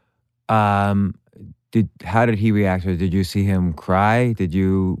you, how did he react? Or did you see him cry?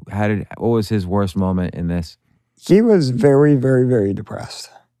 What was his worst moment in this? He was very, very, very depressed.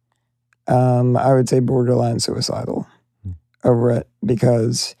 I would say borderline suicidal over it,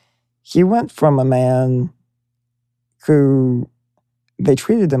 because he went from a man who they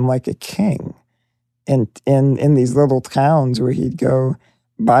treated him like a king in these little towns where he'd go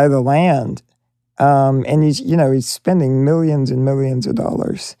buy the land. And he's spending millions and millions of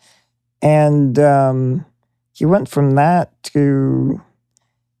dollars. And he went from that to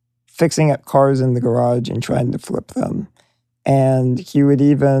fixing up cars in the garage and trying to flip them. And he would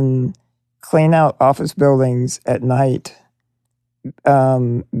even clean out office buildings at night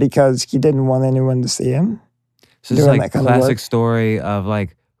because he didn't want anyone to see him. So this is like a classic story of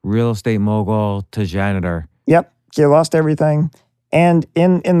like real estate mogul to janitor. Yep. He lost everything. And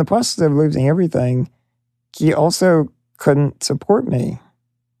in the process of losing everything, he also couldn't support me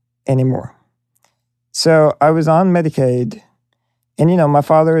anymore. So I was on Medicaid. And, my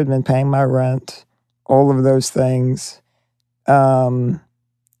father had been paying my rent, all of those things. I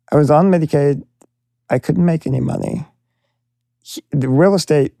was on Medicaid. I couldn't make any money. The real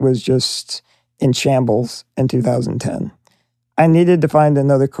estate was just in shambles in 2010. I needed to find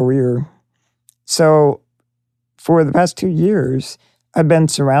another career. So for the past 2 years, I've been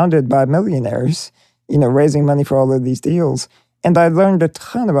surrounded by millionaires, raising money for all of these deals. And I learned a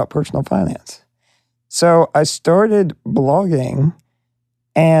ton about personal finance. So I started blogging,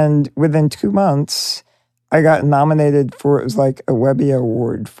 and within 2 months, I got nominated for, it was like a Webby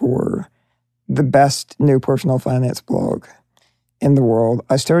Award for the best new personal finance blog in the world.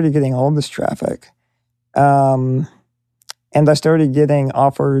 I started getting all this traffic. And I started getting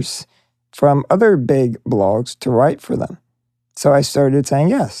offers from other big blogs to write for them. So I started saying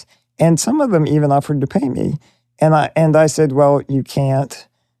yes. And some of them even offered to pay me. And I said, well, you can't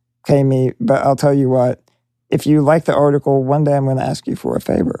pay me, but I'll tell you what, if you like the article, one day I'm going to ask you for a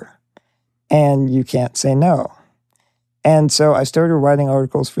favor. And you can't say no. And so I started writing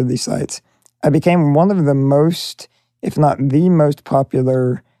articles for these sites. I became one of the most, if not the most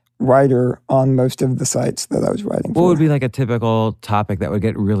popular writer on most of the sites that I was writing for. What would be like a typical topic that would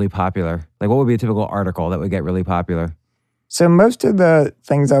get really popular? Like what would be a typical article that would get really popular? So most of the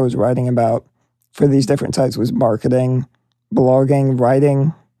things I was writing about for these different sites was marketing, blogging,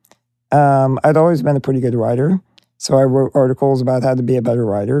 writing. I'd always been a pretty good writer. So I wrote articles about how to be a better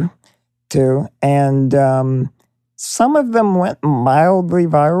writer too. And some of them went mildly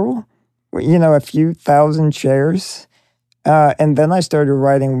viral, a few thousand shares. And then I started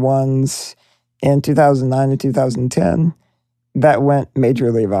writing ones in 2009 and 2010 that went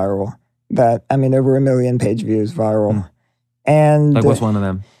majorly viral. Over 1 million page views viral. And like, what's one of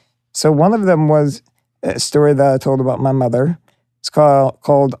them? So one of them was a story that I told about my mother. It's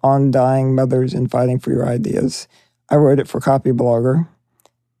called On Dying Mothers and Fighting for Your Ideas. I wrote it for Copy Blogger.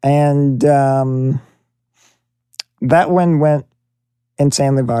 And that one went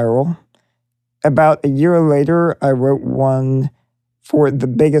insanely viral. About a year later, I wrote one for the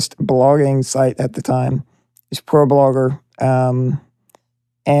biggest blogging site at the time. It's ProBlogger, and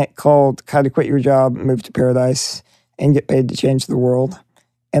called How to Quit Your Job, Move to Paradise, and Get Paid to Change the World.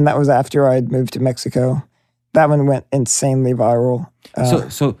 And that was after I had moved to Mexico. That one went insanely viral.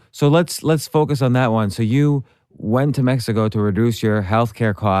 So let's focus on that one. So you went to Mexico to reduce your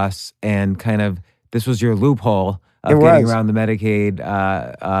healthcare costs, and kind of this was your loophole of getting around the Medicaid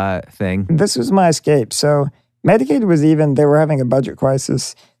thing. This was my escape. So Medicaid was they were having a budget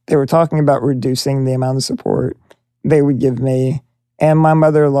crisis. They were talking about reducing the amount of support they would give me. And my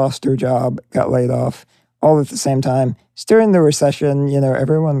mother lost her job, got laid off, all at the same time. During the recession,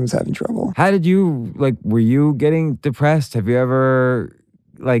 everyone was having trouble. How did you, were you getting depressed? Have you ever,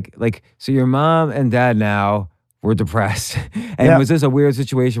 so your mom and dad now were depressed. And was this a weird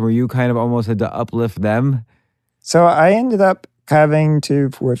situation where you kind of almost had to uplift them? So I ended up having to,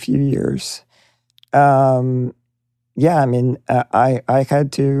 for a few years. I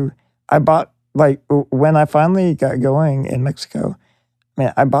had to, I bought, when I finally got going in Mexico,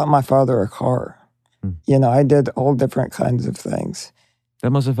 I bought my father a car. I did all different kinds of things.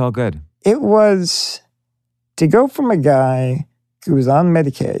 That must have felt good. It was to go from a guy who was on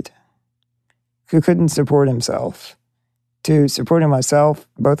Medicaid, who couldn't support himself, to supporting myself,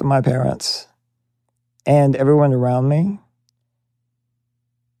 both of my parents, and everyone around me.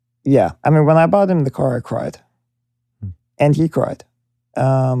 Yeah. When I bought him the car, I cried. And he cried.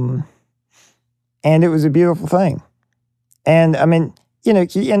 And it was a beautiful thing. And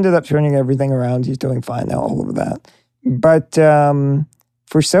he ended up turning everything around. He's doing fine now, all of that. But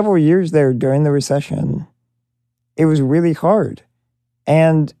for several years there during the recession, it was really hard.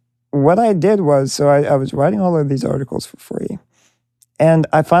 And what I did was, so I was writing all of these articles for free. And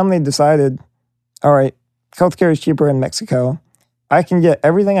I finally decided, all right, healthcare is cheaper in Mexico. I can get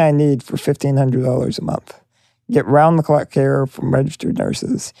everything I need for $1,500 a month. Get round-the-clock care from registered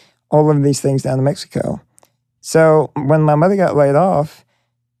nurses, all of these things down to Mexico. So when my mother got laid off,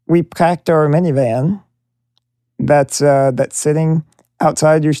 we packed our minivan that's sitting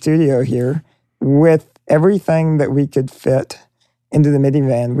outside your studio here with everything that we could fit into the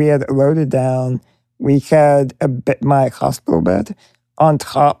minivan. We had it loaded down. We had my hospital bed on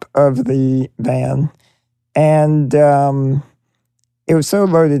top of the van. And it was so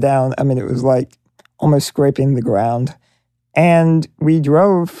loaded down. I mean, it was like almost scraping the ground. And we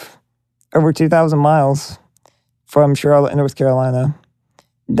drove over 2,000 miles from Charlotte, North Carolina,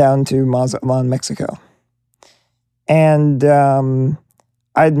 down to Mazatlan, Mexico. And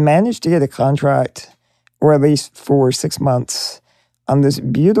I'd managed to get a contract, or at least for 6 months, on this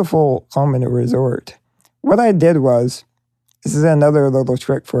beautiful home in a resort. What I did was, this is another little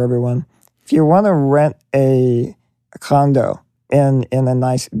trick for everyone. If you want to rent a condo in a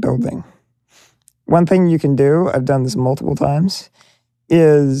nice building, one thing you can do, I've done this multiple times,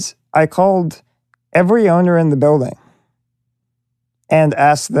 is I called every owner in the building and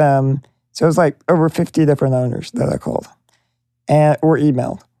asked them, so it was like over 50 different owners that I called or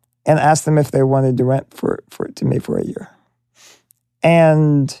emailed and asked them if they wanted to rent for it to me for a year.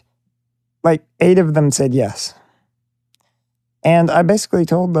 And like 8 of them said yes. And I basically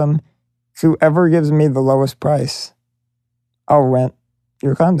told them, whoever gives me the lowest price, I'll rent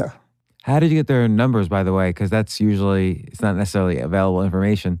your condo. How did you get their numbers, by the way? Because that's usually, it's not necessarily available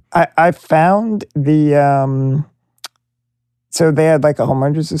information. I found the, so they had like a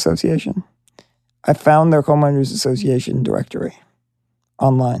homeowners association. I found their homeowners association directory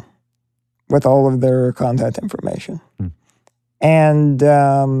online with all of their contact information. And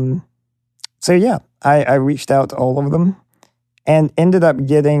so, yeah, I reached out to all of them and ended up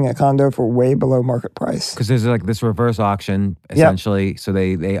getting a condo for way below market price. Because there's like this reverse auction, essentially, so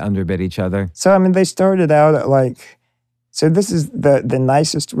they underbid each other. So, I mean, they started out at like, so this is the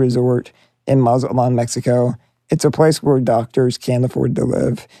nicest resort in Mazatlan, Mexico. It's a place where doctors can't afford to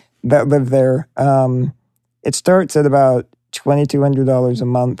live, that live there. It starts at about $2,200 a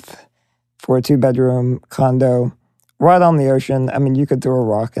month for a 2-bedroom condo right on the ocean. I mean, you could throw a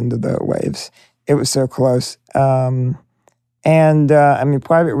rock into the waves. It was so close. I mean,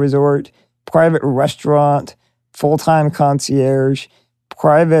 private resort, private restaurant, full-time concierge,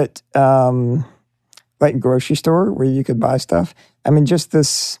 private like grocery store where you could buy stuff. I mean, just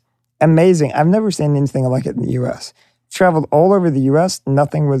this amazing. I've never seen anything like it in the U.S. Traveled all over the U.S.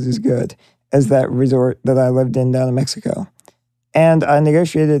 Nothing was as good as that resort that I lived in down in Mexico. And I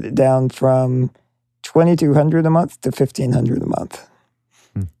negotiated it down from $2,200 a month to $1,500 a month.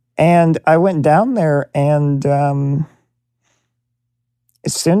 And I went down there, and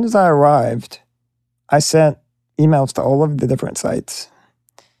as soon as I arrived, I sent emails to all of the different sites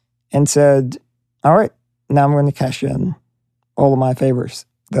and said, all right, now I'm going to cash in all of my favors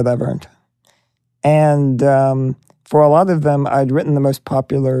that I've earned. And for a lot of them, I'd written the most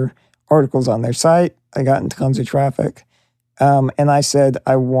popular articles on their site. I got into tons of traffic. And I said,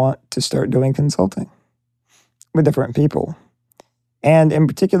 I want to start doing consulting with different people. And in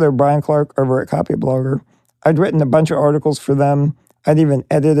particular, Brian Clark over at Copyblogger, I'd written a bunch of articles for them. I'd even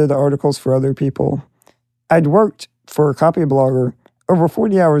edited articles for other people. I'd worked for Copyblogger over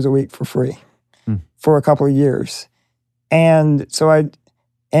 40 hours a week for free for a couple of years. And so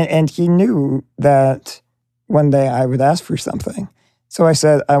and he knew that one day I would ask for something. So I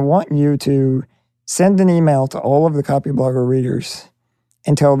said, I want you to send an email to all of the Copyblogger readers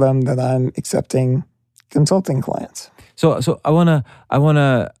and tell them that I'm accepting consulting clients. So I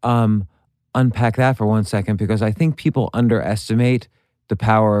wanna unpack that for 1 second, because I think people underestimate the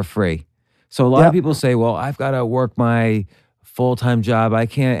power of free. So a lot of people say, well, I've got to work my full-time job. I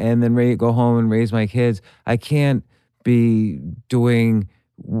can't, and then go home and raise my kids. I can't be doing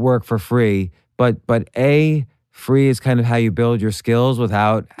work for free. But free is kind of how you build your skills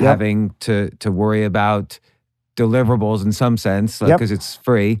without having to worry about deliverables in some sense, because it's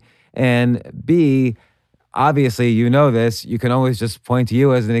free. And B, obviously, you know this, you can always just point to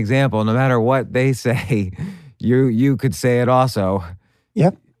you as an example. No matter what they say, you could say it also.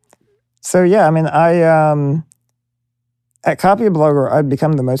 Yep. So, yeah, I mean, at Copyblogger, I'd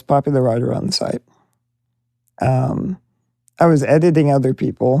become the most popular writer on the site. I was editing other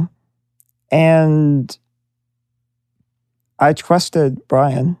people, and I trusted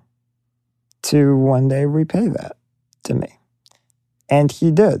Brian to one day repay that to me. And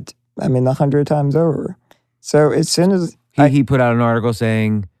he did. I mean, 100 times over. So as soon as he put out an article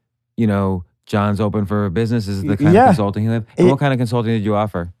saying, John's open for business. This is the kind of consulting he did. And what kind of consulting did you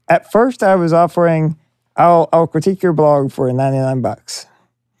offer? At first, I was offering, I'll critique your blog for $99.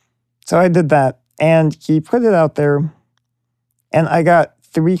 So I did that, and he put it out there, and I got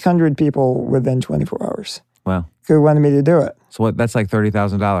 300 people within 24 hours. Wow. Who wanted me to do it. So that's like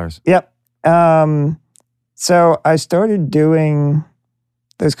 $30,000. Yep. So I started doing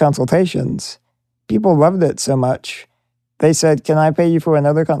those consultations. People loved it so much. They said, can I pay you for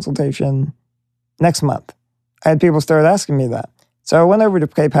another consultation next month? I had people start asking me that. So I went over to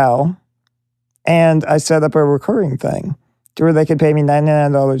PayPal and I set up a recurring thing to where they could pay me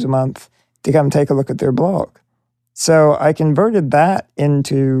 $99 a month to come take a look at their blog. So I converted that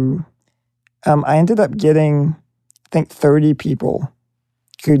into, I ended up getting, I think, 30 people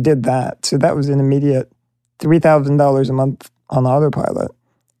who did that. So that was an immediate $3,000 a month on autopilot.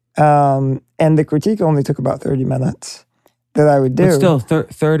 And the critique only took about 30 minutes that I would do. But still,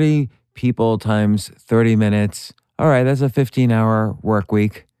 30 people times 30 minutes. All right, that's a 15-hour work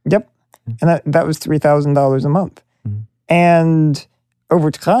week. Yep. And that was $3,000 a month. Mm-hmm. And over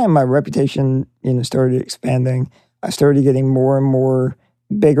time, my reputation, started expanding. I started getting more and more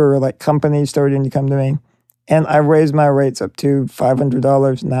bigger, like companies starting to come to me. And I raised my rates up to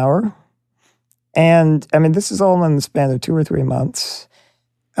 $500 an hour. And I mean, this is all in the span of 2 or 3 months.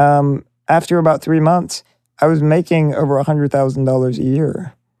 After about 3 months, I was making over $100,000 a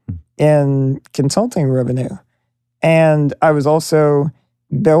year in consulting revenue. And I was also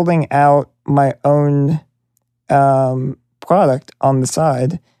building out my own product on the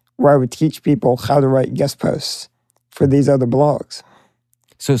side where I would teach people how to write guest posts for these other blogs.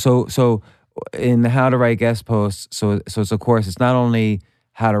 So in the how to write guest posts, so it's a course. It's not only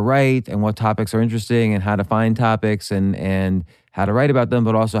how to write and what topics are interesting and how to find topics and how to write about them,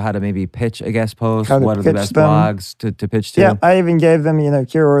 but also how to maybe pitch a guest post. What are the best blogs to pitch to? Yeah, I even gave them,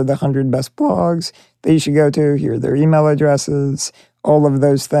 here are the 100 best blogs that you should go to. Here are their email addresses, all of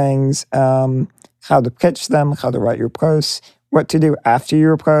those things, how to pitch them, how to write your posts, what to do after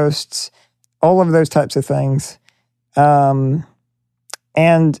your posts, all of those types of things. And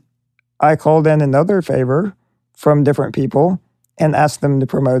I called in another favor from different people and asked them to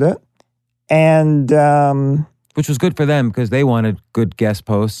promote it. And which was good for them because they wanted good guest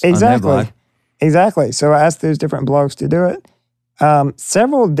posts exactly, on their blog. Exactly. So I asked those different blogs to do it.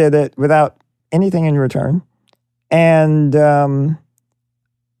 Several did it without anything in return. And I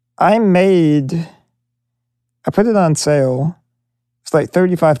put it on sale. It's like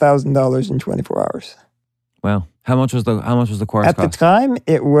 $35,000 in 24 hours. Wow. How much was the course At cost? the time,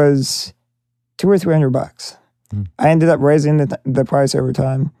 it was $200 or $300. I ended up raising the price over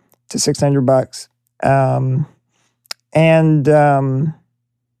time to $600. And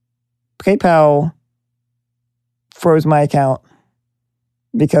PayPal froze my account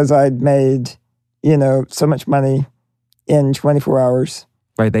because I'd made, so much money in 24 hours.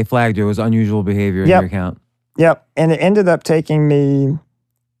 Right. They flagged you. It was unusual behavior in your account. Yep. And it ended up taking me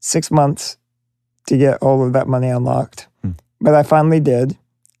 6 months to get all of that money unlocked. But I finally did.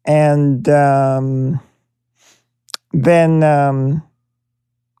 And then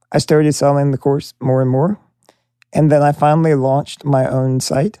I started selling the course more and more. And then I finally launched my own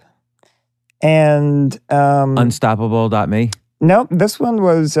site. And Unstoppable.me? Nope, this one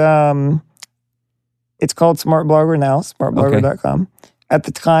was, it's called Smart Blogger now, smartblogger.com. Okay. At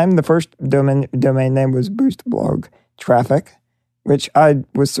the time, the first domain name was Boost Blog Traffic, which I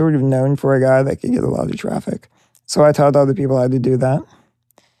was sort of known for a guy that could get a lot of traffic. So I taught other people how to do that.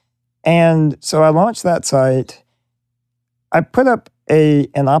 And so I launched that site. I put up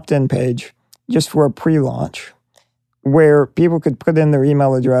an opt-in page just for a pre-launch where people could put in their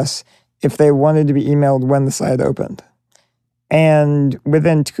email address if they wanted to be emailed when the site opened. And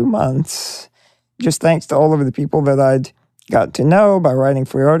within 2 months, just thanks to all of the people that I'd got to know by writing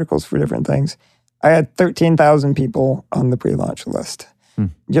free articles for different things, I had 13,000 people on the pre-launch list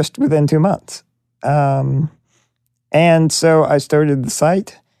just within 2 months. And so I started the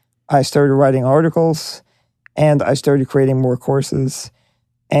site, I started writing articles, and I started creating more courses.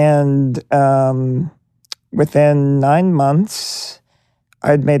 And within 9 months,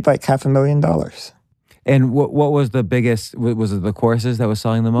 I'd made like $500,000. And what was the biggest, was it the courses that was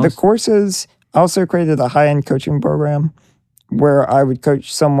selling the most? The courses, I also created a high-end coaching program where I would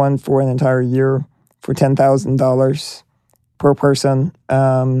coach someone for an entire year for $10,000 per person.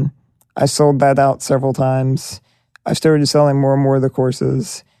 I sold that out several times. I started selling more and more of the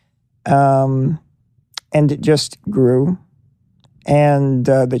courses. And it just grew. And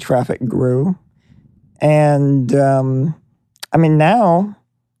the traffic grew. And I mean, now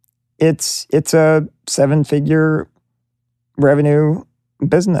it's a 7-figure revenue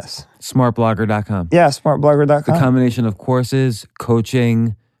business. Smartblogger.com. Yeah, smartblogger.com. The combination of courses,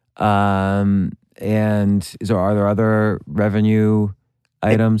 coaching, and are there other revenue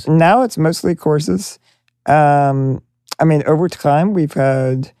items? Now it's mostly courses. I mean, over time, we've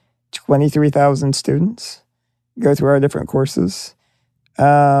had 23,000 students go through our different courses.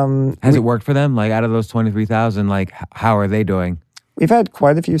 Has it worked for them? Like out of those 23,000, like how are they doing? We've had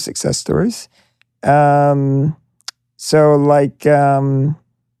quite a few success stories. So like Danny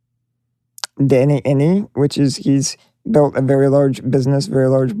Inney, he's built a very large business, very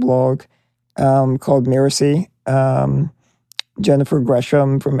large blog called Miracy. Jennifer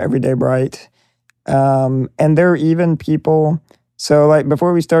Gresham from Everyday Bright. And there are even people, so like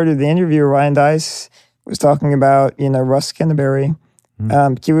before we started the interview, Ryan Dice was talking about, Russ Kinneberry.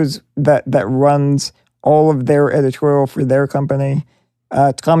 He was that runs all of their editorial for their company.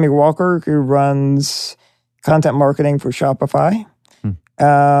 Tommy Walker, who runs content marketing for Shopify.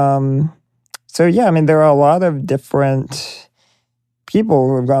 So yeah, I mean, there are a lot of different people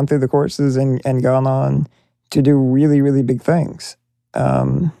who have gone through the courses and gone on to do really, really big things.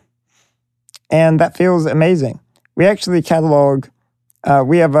 And that feels amazing. We actually catalog,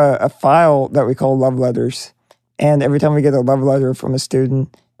 we have a file that we call love letters. And every time we get a love letter from a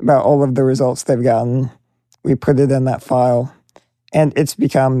student about all of the results they've gotten, we put it in that file. And it's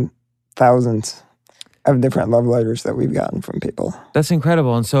become thousands of different love letters that we've gotten from people. That's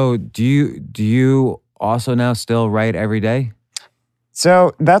incredible. And so do you also now still write every day?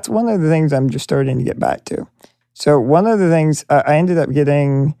 So that's one of the things I'm just starting to get back to. So one of the things I ended up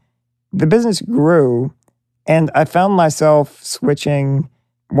getting, the business grew, and I found myself switching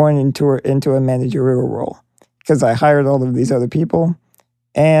more into a managerial role because I hired all of these other people.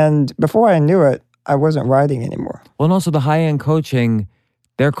 And before I knew it, I wasn't writing anymore. Well, and also the high-end coaching,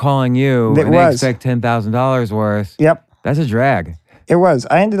 they're calling you and they expect $10,000 worth. Yep. That's a drag. It was.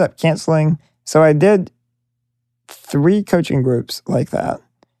 I ended up canceling. So I did 3 coaching groups like that.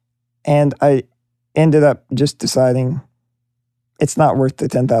 And I ended up just deciding it's not worth the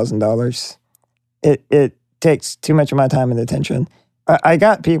 $10,000. It takes too much of my time and attention. I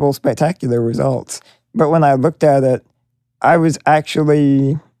got people spectacular results. But when I looked at it, I was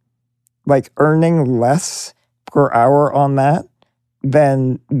actually like earning less per hour on that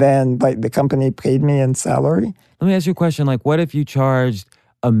than like the company paid me in salary. Let me ask you a question. Like, what if you charged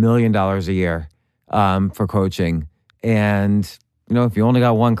 $1 million a year for coaching? And, if you only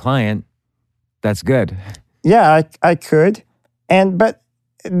got one client, that's good. Yeah, I could. But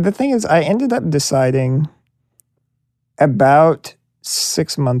the thing is, I ended up deciding about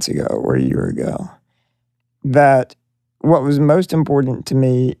 6 months ago or a year ago that what was most important to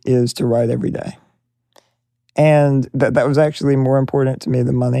me is to write every day. And that was actually more important to me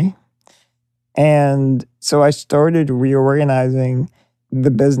than money. And so I started reorganizing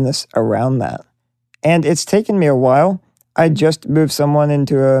the business around that. And it's taken me a while. I just moved someone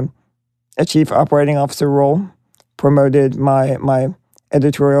into a chief operating officer role, promoted my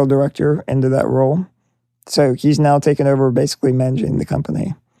editorial director into that role. So he's now taken over basically managing the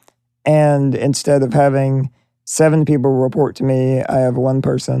company. And instead of having 7 people report to me, I have 1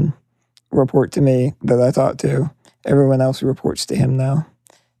 person report to me that I talk to. Everyone else reports to him now.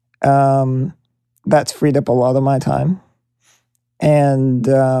 That's freed up a lot of my time. And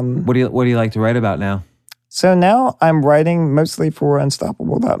what do you like to write about now? So now I'm writing mostly for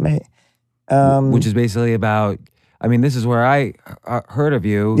Unstoppable.me. Which is basically about, I mean, this is where I heard of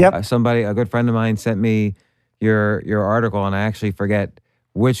you. Yep. A good friend of mine sent me your article, and I actually forget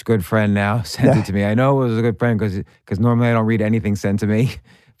which good friend now sent it to me. I know it was a good friend because normally I don't read anything sent to me.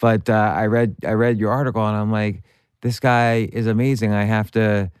 But I read your article, and I'm like, this guy is amazing. I have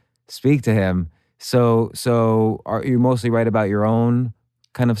to speak to him. So are you mostly write about your own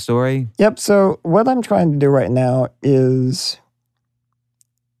kind of story? Yep. So what I'm trying to do right now is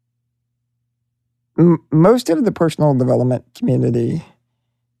most of the personal development community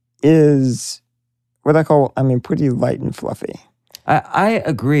is what I call, pretty light and fluffy. I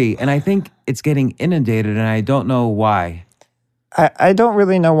agree. And I think it's getting inundated, and I don't know why. I don't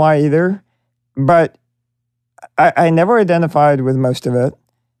really know why either, but I never identified with most of it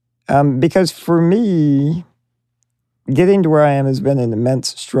because for me, getting to where I am has been an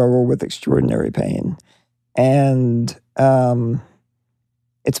immense struggle with extraordinary pain. And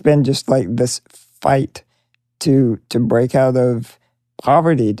it's been just like this fight to break out of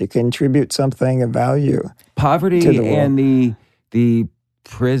poverty, to contribute something of value. Poverty to the world. And the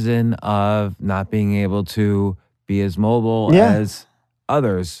prison of not being able to be as mobile as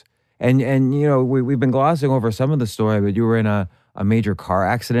others. And you know, we've been glossing over some of the story, but you were in a major car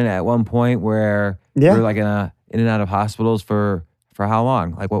accident at one point where you were like in and out of hospitals for how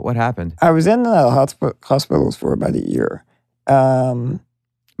long? Like what happened? I was in hospitals for about a year. I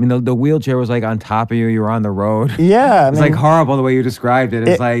mean, the wheelchair was like on top of you. You were on the road. Yeah, It's like horrible the way you described it.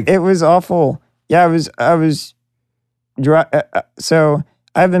 It's like it was awful. Yeah, I was. So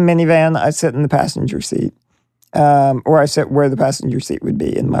I have a minivan. I sit in the passenger seat, or I sit where the passenger seat would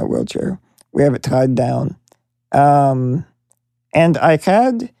be in my wheelchair. We have it tied down, and I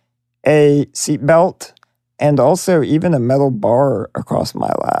had a seat belt and also even a metal bar across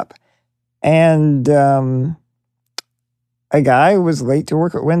my lap, and a guy was late to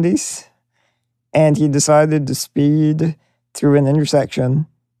work at Wendy's, and he decided to speed through an intersection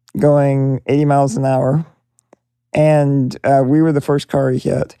going 80 miles an hour. And we were the first car he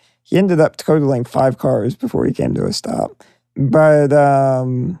hit. He ended up totaling 5 cars before he came to a stop. But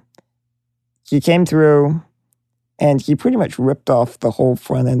he came through, and he pretty much ripped off the whole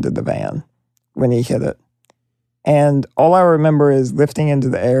front end of the van when he hit it. And all I remember is lifting into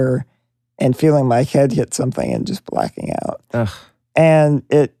the air and feeling my head hit something and just blacking out. Ugh. And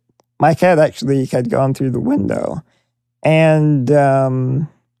my head actually had gone through the window. And the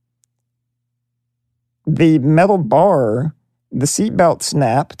metal bar, the seatbelt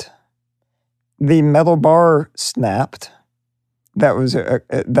snapped. The metal bar snapped. That was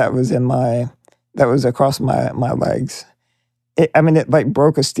across my legs. It like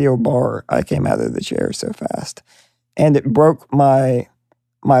broke a steel bar. I came out of the chair so fast. And it broke my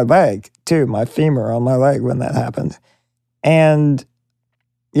leg too, my femur on my leg when that happened. And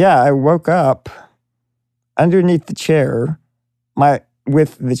yeah, I woke up underneath the chair,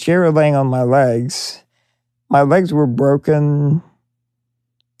 with the chair laying on my legs. My legs were broken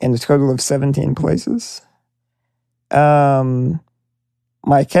in a total of 17 places. My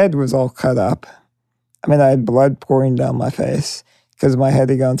head was all cut up. I had blood pouring down my face because my head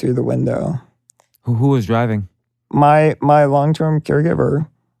had gone through the window. Who was driving? My long-term caregiver.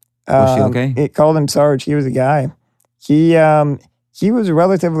 Was she okay? It called him Sarge. He was a guy. He was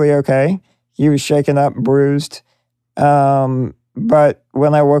relatively okay. He was shaken up, bruised. But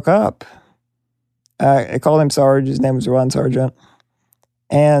when I woke up, I called him Sarge. His name was Ron Sargent.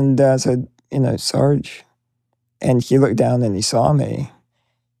 And I said, Sarge. And he looked down and he saw me.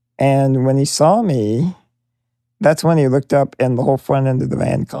 And when he saw me, that's when he looked up and the whole front end of the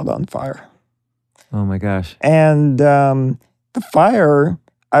van caught on fire. Oh my gosh. And the fire,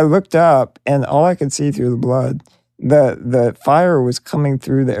 I looked up and all I could see through the blood, the fire was coming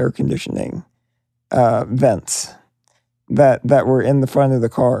through the air conditioning vents that were in the front of the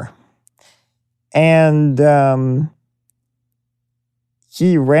car. And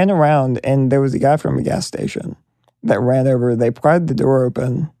he ran around, and there was a guy from a gas station that ran over. They pried the door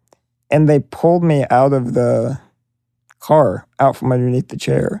open, and they pulled me out of the car, out from underneath the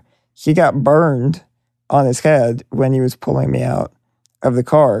chair. He got burned on his head when he was pulling me out of the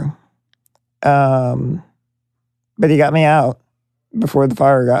car. But he got me out before the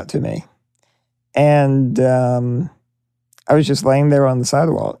fire got to me. And I was just laying there on the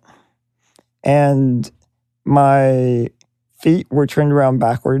sidewalk. And my feet were turned around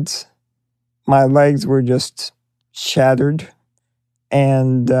backwards. My legs were just shattered.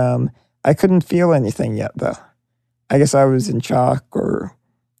 And I couldn't feel anything yet, though. I guess I was in shock or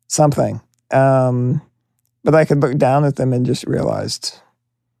something. But I could look down at them and just realized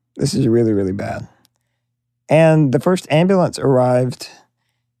this is really, really bad. And the first ambulance arrived,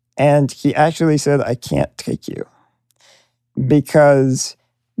 and he actually said, I can't take you. Because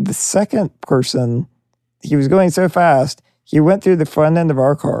the second person, he was going so fast, he went through the front end of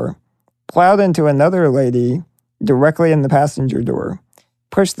our car, plowed into another lady directly in the passenger door,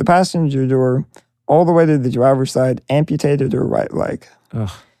 pushed the passenger door all the way to the driver's side, amputated her right leg.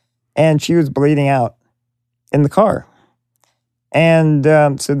 Ugh. And she was bleeding out in the car. And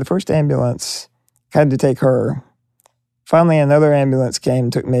so the first ambulance had to take her. Finally, another ambulance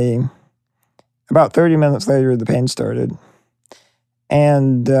came, took me. About 30 minutes later, the pain started.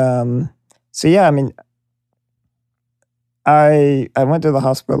 And so, yeah, I went to the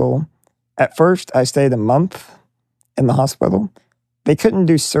hospital. At first, I stayed a month in the hospital. They couldn't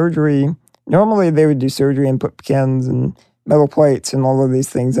do surgery. Normally, they would do surgery and put pins and metal plates and all of these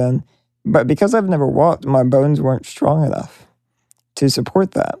things in. But because I've never walked, my bones weren't strong enough to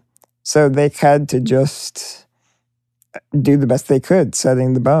support that. So they had to just do the best they could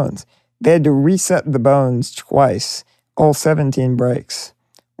setting the bones. They had to reset the bones twice, all 17 breaks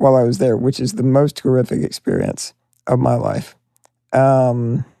while I was there, which is the most horrific experience of my life.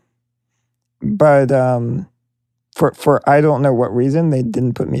 But for I don't know what reason, they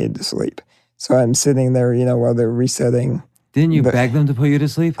didn't put me to sleep. So I'm sitting there, while they're resetting. Didn't you beg them to put you to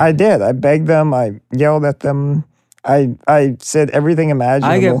sleep? I did. I begged them. I yelled at them. I said everything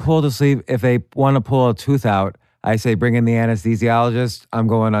imaginable. I get pulled to sleep if they want to pull a tooth out. I say, bring in the anesthesiologist. I'm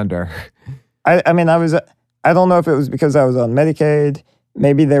going under. I don't know if it was because I was on Medicaid.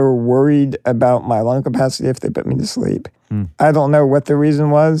 Maybe they were worried about my lung capacity if they put me to sleep. I don't know what the reason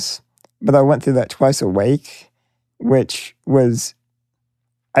was, but I went through that twice awake, which was,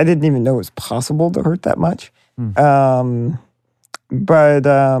 I didn't even know it was possible to hurt that much. But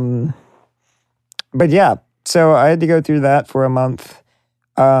yeah, so I had to go through that for a month.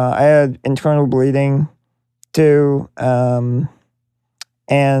 I had internal bleeding too, and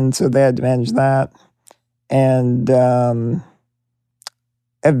so they had to manage that. And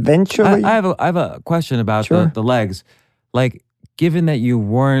eventually, I have a question about the legs. Like, given that you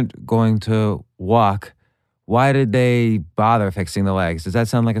weren't going to walk, why did they bother fixing the legs? Does that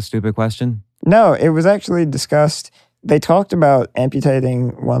sound like a stupid question? No, it was actually discussed. They talked about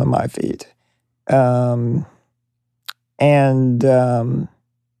amputating one of my feet. And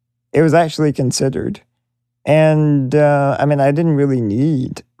it was actually considered. And I didn't really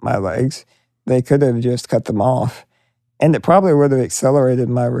need my legs. They could have just cut them off. And it probably would have accelerated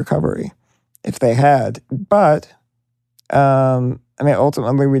my recovery if they had. But,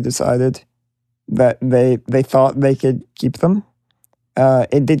 ultimately we decided that they thought they could keep them.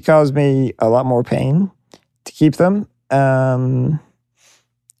 It did cause me a lot more pain to keep them. But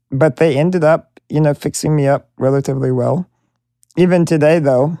they ended up, fixing me up relatively well. Even today,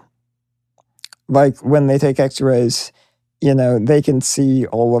 though, like when they take x-rays, they can see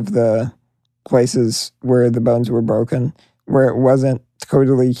all of the places where the bones were broken, where it wasn't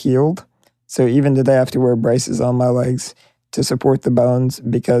totally healed. So even today I have to wear braces on my legs to support the bones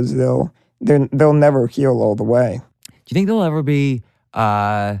because they'll never heal all the way. Do you think there'll ever be,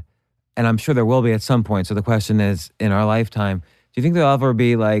 and I'm sure there will be at some point, so the question is, in our lifetime, do you think there'll ever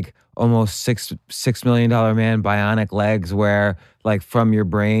be like almost $6 million man bionic legs where like from your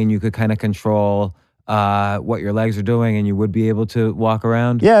brain you could kind of control what your legs are doing and you would be able to walk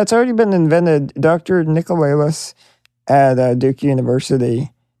around? Yeah, it's already been invented. Dr. Nicolaus at Duke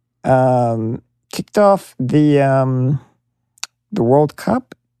University kicked off the World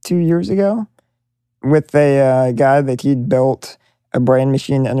Cup 2 years ago with a guy that he'd built a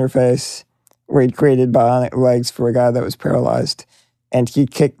brain-machine interface where he'd created bionic legs for a guy that was paralyzed. And he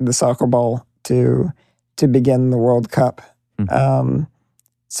kicked the soccer ball to begin the World Cup.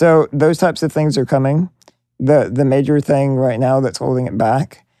 So those types of things are coming. The major thing right now that's holding it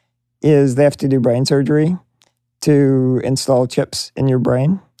back is they have to do brain surgery to install chips in your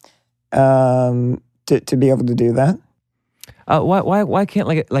brain to be able to do that. Why can't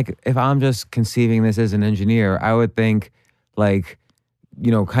like if I'm just conceiving this as an engineer, I would think like,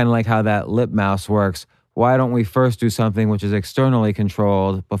 kind of like how that lip mouse works. Why don't we first do something which is externally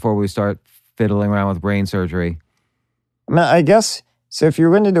controlled before we start fiddling around with brain surgery? I guess, so if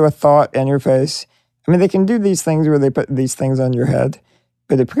you're going to do a thought interface, they can do these things where they put these things on your head,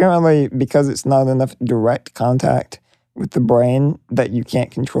 but apparently because it's not enough direct contact with the brain that you can't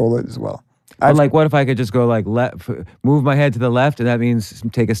control it as well. But like, what if I could just go like move my head to the left, and that means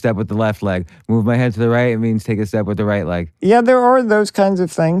take a step with the left leg. Move my head to the right, it means take a step with the right leg. Yeah, there are those kinds of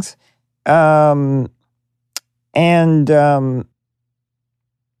things.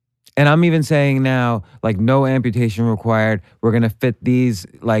 And I'm even saying now, like, no amputation required. We're going to fit these,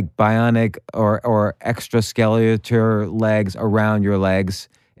 like, bionic or extraskeletal legs around your legs,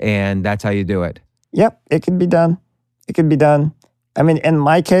 and that's how you do it. Yep, it can be done. It can be done. In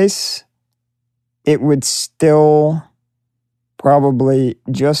my case, it would still probably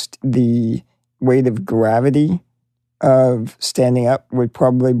just the weight of gravity of standing up would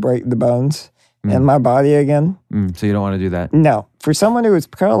probably break the bones in my body again. So you don't want to do that? No. For someone who is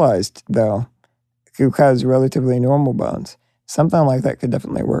paralyzed, though, who has relatively normal bones, something like that could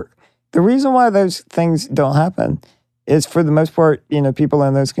definitely work. The reason why those things don't happen is, for the most part, people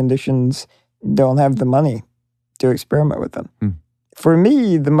in those conditions don't have the money to experiment with them. For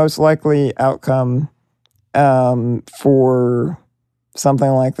me, the most likely outcome for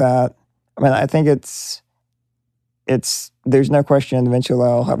something like that, I think it's there's no question eventually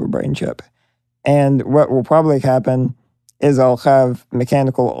I'll have a brain chip. And what will probably happen is I'll have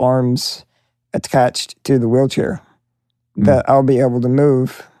mechanical arms attached to the wheelchair that I'll be able to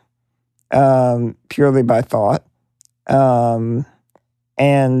move purely by thought. So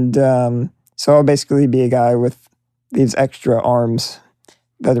I'll basically be a guy with these extra arms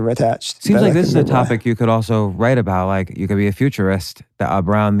that are attached. Seems like this is a topic you could also write about. Like, you could be a futurist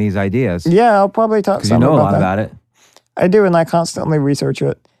around these ideas. Yeah, I'll probably talk some about that. Because you know a lot that. about it. I do, and I constantly research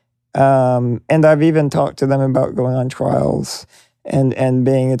it. And I've even talked to them about going on trials and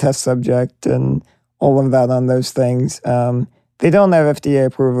being a test subject and all of that on those things. They don't have FDA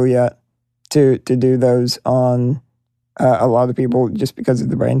approval yet to do those on a lot of people just because of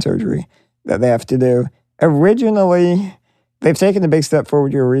the brain surgery that they have to do. Originally, they've taken a big step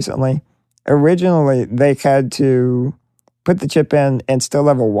forward here recently. Originally, they had to put the chip in and still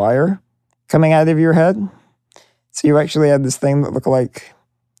have a wire coming out of your head. So you actually had this thing that looked like,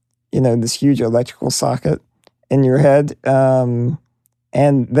 this huge electrical socket in your head.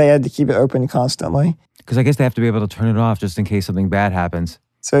 And they had to keep it open constantly. Because I guess they have to be able to turn it off just in case something bad happens.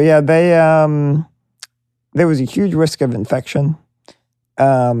 So yeah, there was a huge risk of infection.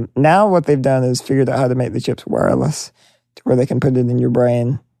 Now what they've done is figured out how to make the chips wireless to where they can put it in your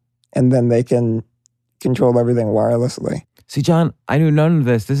brain and then they can control everything wirelessly. See, John, I knew none of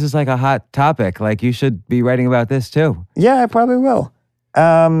this. This is like a hot topic. Like you should be writing about this too. Yeah, I probably will.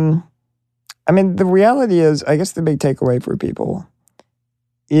 The reality is, I guess the big takeaway for people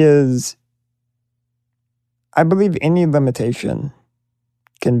is I believe any limitation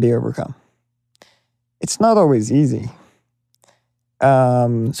can be overcome. It's not always easy.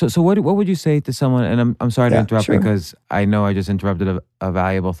 So what would you say to someone, and I'm sorry to interrupt sure. because I know I just interrupted a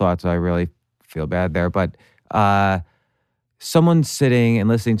valuable thought, so I really feel bad there, but someone sitting and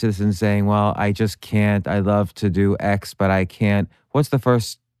listening to this and saying, well, I just can't, I love to do X, but I can't. What's the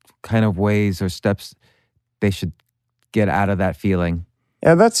first kind of ways or steps they should get out of that feeling?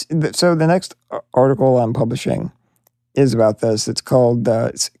 Yeah, so the next article I'm publishing is about this. It's called,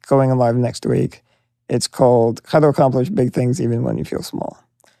 it's going live next week. It's called How to Accomplish Big Things Even When You Feel Small.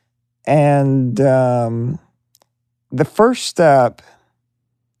 And the first step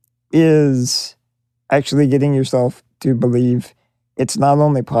is actually getting yourself to believe it's not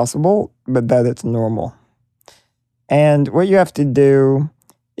only possible, but that it's normal. And what you have to do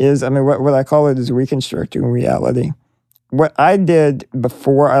is, what I call it is reconstructing reality. What I did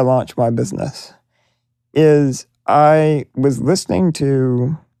before I launched my business is I was listening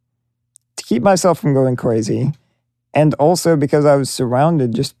to keep myself from going crazy, and also because I was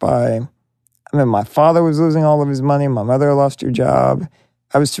surrounded just by, my father was losing all of his money, my mother lost her job.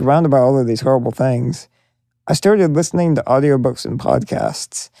 I was surrounded by all of these horrible things. I started listening to audiobooks and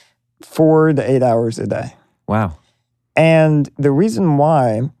podcasts 4 to 8 hours a day. Wow. And the reason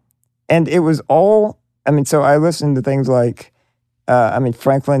why, and it was all, so I listened to things like,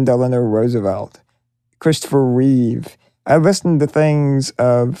 Franklin Delano Roosevelt, Christopher Reeve. I listened to things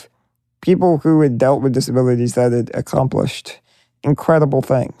of people who had dealt with disabilities that had accomplished incredible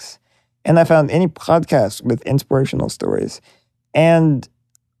things. And I found any podcast with inspirational stories. And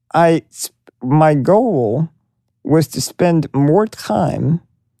my goal was to spend more time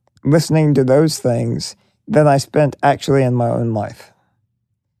listening to those things than I spent actually in my own life.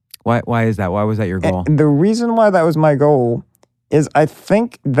 Why is that? Why was that your goal? And the reason why that was my goal is I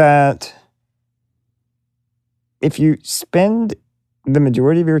think that if you spend the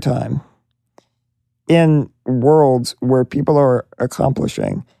majority of your time in worlds where people are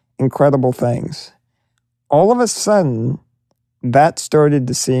accomplishing incredible things, all of a sudden, that started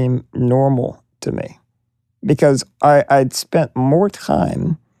to seem normal to me because I'd spent more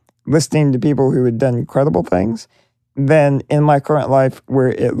time listening to people who had done incredible things than in my current life where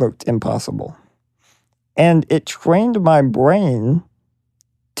it looked impossible. And it trained my brain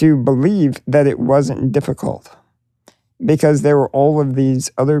to believe that it wasn't difficult because there were all of these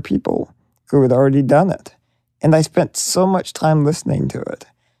other people who had already done it. And I spent so much time listening to it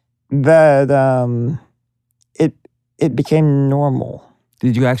that it became normal.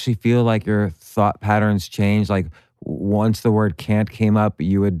 Did you actually feel like your thought patterns changed? Like once the word can't came up,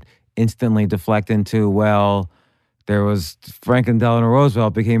 you would instantly deflect into, well, there was Franklin Delano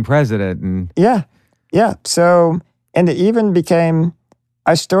Roosevelt became president. And Yeah. So, and it even became,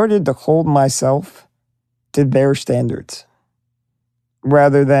 I started to hold myself to their standards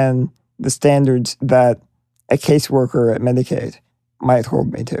rather than the standards that a caseworker at Medicaid might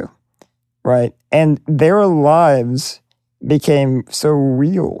hold me to, right? And their lives became so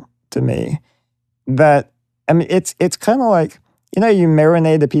real to me that, it's kind of like, you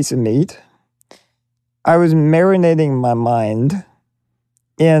marinate a piece of meat. I was marinating my mind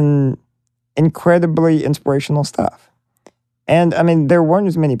in incredibly inspirational stuff. And there weren't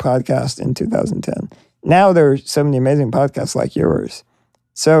as many podcasts in 2010. Now there are so many amazing podcasts like yours.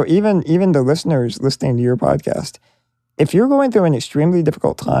 So even the listeners listening to your podcast, if you're going through an extremely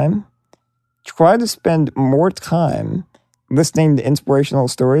difficult time, try to spend more time listening to inspirational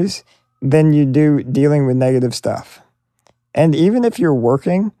stories than you do dealing with negative stuff. And even if you're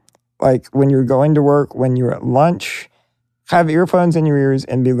working, like when you're going to work, when you're at lunch, have earphones in your ears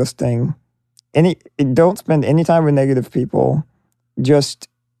and be listening. Don't spend any time with negative people. Just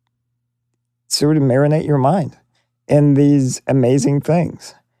sort of marinate your mind in these amazing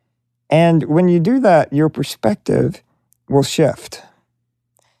things. And when you do that, your perspective will shift.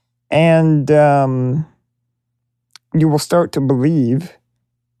 And you will start to believe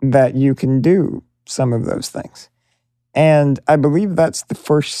that you can do some of those things. And I believe that's the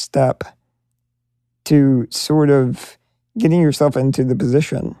first step to sort of getting yourself into the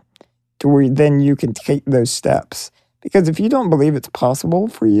position to where then you can take those steps. Because if you don't believe it's possible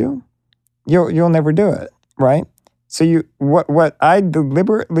for you, you'll never do it, right? So what I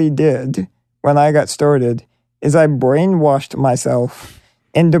deliberately did when I got started is I brainwashed myself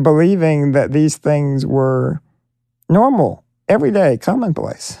into believing that these things were normal, everyday,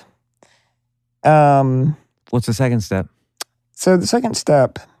 commonplace. What's the second step? So the second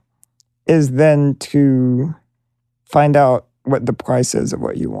step is then to find out what the price is of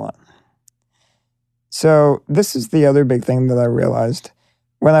what you want. So this is the other big thing that I realized.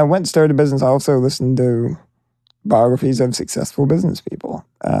 When I went and started a business, I also listened to biographies of successful business people.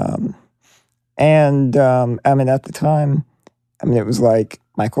 I mean, at the time, it was like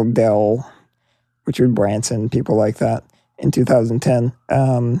Michael Dell, Richard Branson, people like that in 2010.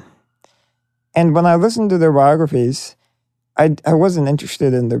 And when I listened to their biographies, I wasn't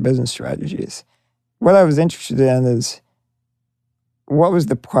interested in their business strategies. What I was interested in is what was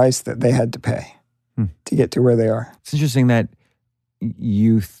the price that they had to pay to get to where they are. It's interesting that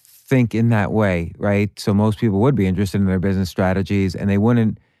you think in that way, right? So most people would be interested in their business strategies and they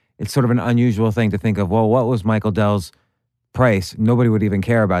wouldn't. It's sort of an unusual thing to think of, well, what was Michael Dell's price? Nobody would even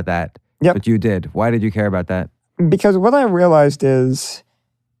care about that. Yep. But you did. Why did you care about that? Because what I realized is,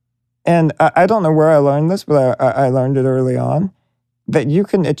 and I don't know where I learned this, but I learned it early on, that you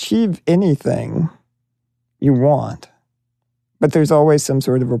can achieve anything you want, but there's always some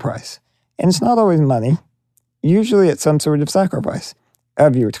sort of a price. And it's not always money. Usually it's some sort of sacrifice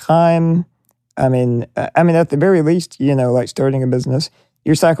of your time. I mean, at the very least, like starting a business,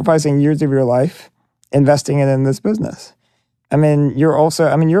 you're sacrificing years of your life investing it in this business. You're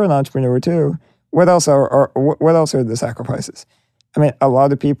an entrepreneur too. What else are the sacrifices? A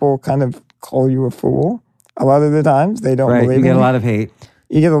lot of people kind of call you a fool. A lot of the times they don't believe you get in a lot of hate.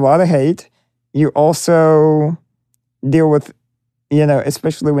 You get a lot of hate. You also deal with,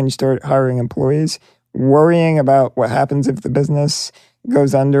 especially when you start hiring employees, worrying about what happens if the business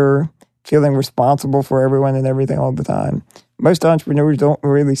goes under, feeling responsible for everyone and everything all the time. Most entrepreneurs don't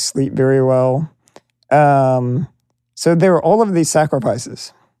really sleep very well. So there are all of these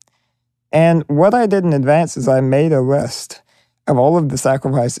sacrifices. And what I did in advance is I made a list of all of the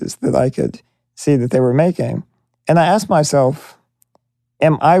sacrifices that I could see that they were making. And I asked myself,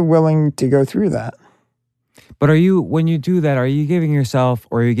 am I willing to go through that? But when you do that, are you giving yourself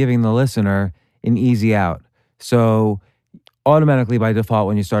or are you giving the listener an easy out? So automatically by default,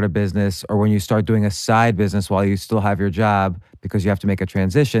 when you start a business or when you start doing a side business while you still have your job, because you have to make a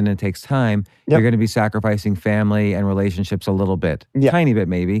transition and it takes time, you're going to be sacrificing family and relationships a little bit, tiny bit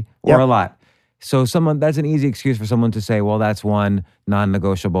maybe, or a lot. So that's an easy excuse for someone to say, well, that's one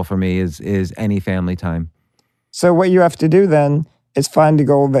non-negotiable for me is any family time. So what you have to do then is find a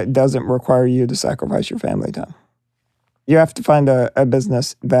goal that doesn't require you to sacrifice your family time. You have to find a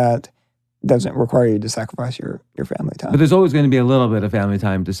business that doesn't require you to sacrifice your family time. But there's always going to be a little bit of family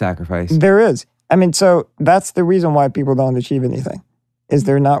time to sacrifice. There is. So that's the reason why people don't achieve anything, is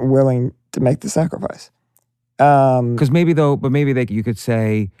they're not willing to make the sacrifice. Because you could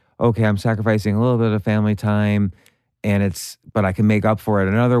say, okay, I'm sacrificing a little bit of family time, but I can make up for it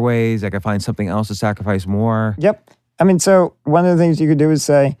in other ways. I can find something else to sacrifice more. Yep. So one of the things you could do is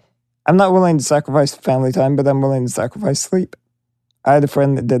say, I'm not willing to sacrifice family time, but I'm willing to sacrifice sleep. I had a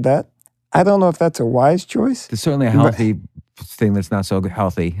friend that did that. I don't know if that's a wise choice. It's certainly a healthy thing that's not so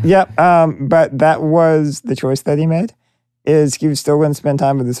healthy. Yep. But that was the choice that he made, is he was still going to spend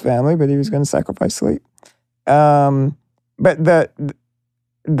time with his family, but he was going to sacrifice sleep. But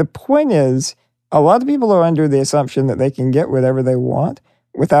the point is, a lot of people are under the assumption that they can get whatever they want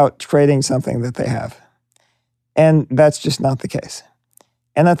without trading something that they have. And that's just not the case.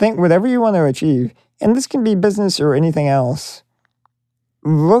 And I think whatever you want to achieve, and this can be business or anything else,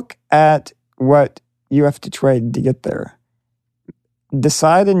 look at what you have to trade to get there.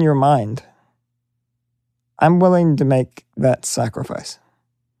 Decide in your mind, I'm willing to make that sacrifice.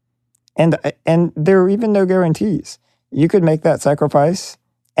 And there are even no guarantees. You could make that sacrifice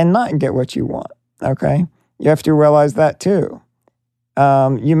and not get what you want, okay? You have to realize that too.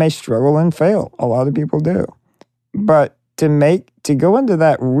 You may struggle and fail. A lot of people do. But to go into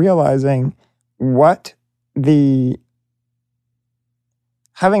that realizing what the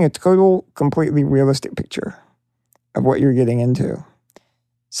having a completely realistic picture of what you're getting into.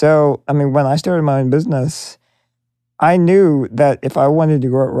 So, I mean, when I started my own business, I knew that if I wanted to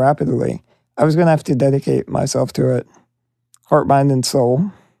grow it rapidly, I was going to have to dedicate myself to it, heart, mind, and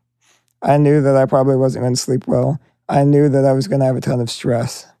soul. I knew that I probably wasn't going to sleep well. I knew that I was going to have a ton of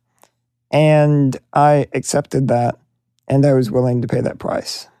stress. And I accepted that, and I was willing to pay that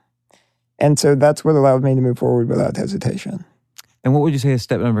price. And so that's what allowed me to move forward without hesitation. And what would you say is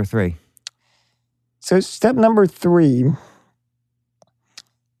step number 3? So step number 3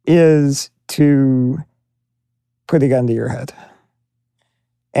 is to put a gun to your head.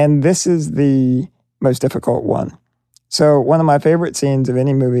 And this is the most difficult one. So one of my favorite scenes of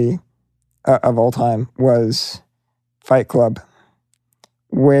any movie of all time was Fight Club,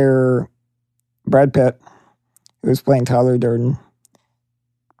 where Brad Pitt, who was playing Tyler Durden,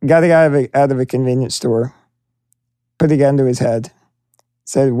 got a guy out of a convenience store, put a gun to his head,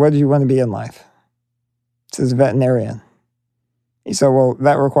 said, "What do you want to be in life?" He says, "Veterinarian." He said, "Well,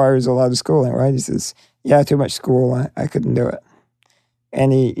 that requires a lot of schooling, right?" He says, "Yeah, too much school. I couldn't do it."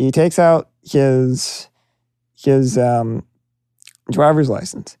 And he takes out his driver's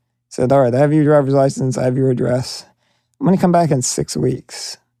license. Said, "All right, I have your driver's license. I have your address. I'm going to come back in 6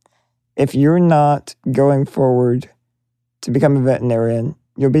 weeks. If you're not going forward to become a veterinarian,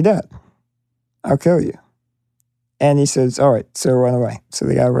 you'll be dead. I'll kill you." And he says, "All right, so run away." So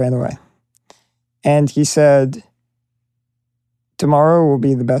the guy ran away. And he said, "Tomorrow will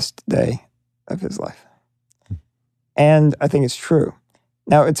be the best day of his life." And I think it's true.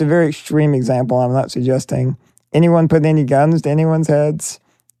 Now, it's a very extreme example. I'm not suggesting anyone put any guns to anyone's heads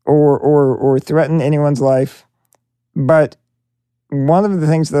or threaten anyone's life. But one of the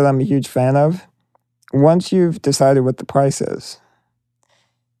things that I'm a huge fan of, once you've decided what the price is,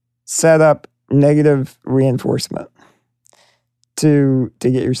 set up negative reinforcement to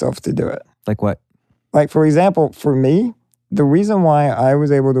get yourself to do it. Like what? Like, for example, for me, the reason why I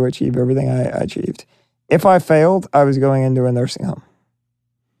was able to achieve everything I achieved, if I failed, I was going into a nursing home.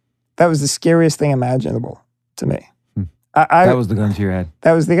 That was the scariest thing imaginable to me. That was the gun to your head.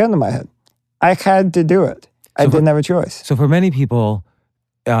 That was the gun to my head. I had to do it. I didn't have a choice. So for many people,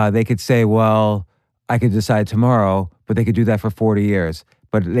 they could say, well, I could decide tomorrow, but they could do that for 40 years.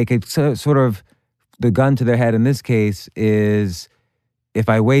 But they could sort of, the gun to their head in this case is, if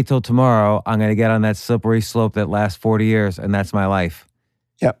I wait till tomorrow, I'm going to get on that slippery slope that lasts 40 years, and that's my life.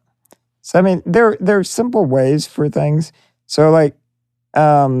 Yep. So, I mean, there are simple ways for things. So, like,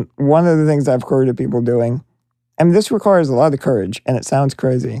 one of the things I've heard of people doing, and this requires a lot of courage, and it sounds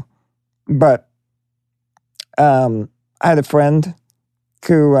crazy, but I had a friend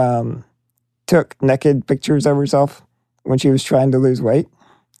who took naked pictures of herself when she was trying to lose weight,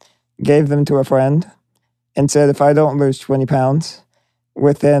 gave them to a friend, and said, "If I don't lose 20 pounds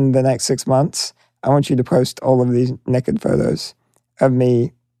within the next 6 months, I want you to post all of these naked photos of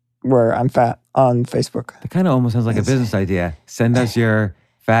me where I'm fat on Facebook." It kind of almost sounds like a business idea. Send us your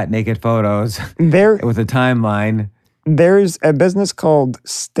fat, naked photos with a timeline. There's a business called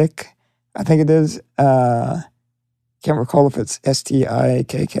Stick, I think it is. Can't recall if it's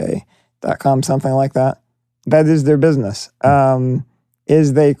STIKK.com, something like that. That is their business,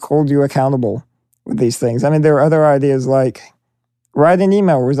 is they hold you accountable with these things. I mean, there are other ideas like write an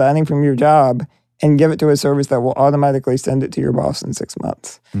email resigning from your job and give it to a service that will automatically send it to your boss in 6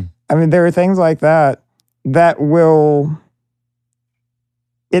 months. I mean, there are things like that will,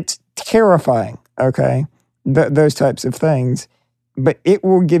 it's terrifying, okay, those types of things, but it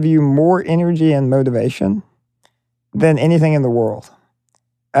will give you more energy and motivation than anything in the world.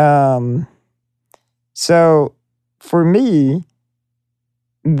 So for me,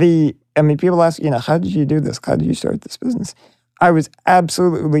 people ask, how did you do this? How did you start this business? I was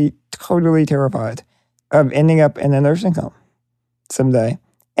absolutely, totally terrified of ending up in a nursing home someday.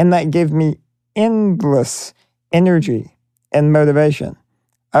 And that gave me endless energy and motivation.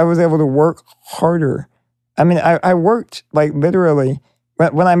 I was able to work harder. I mean, I worked like literally.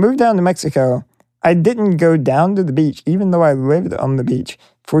 When I moved down to Mexico, I didn't go down to the beach, even though I lived on the beach,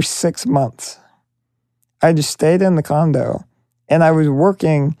 for 6 months. I just stayed in the condo and I was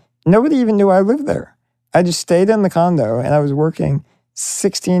working. Nobody even knew I lived there. I just stayed in the condo and I was working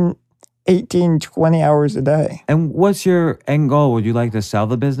 16, 18, 20 hours a day. And what's your end goal? Would you like to sell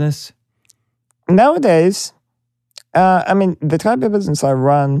the business? Nowadays, the type of business I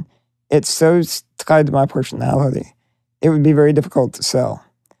run, it's so tied to my personality. It would be very difficult to sell.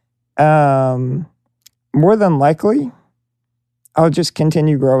 More than likely, I'll just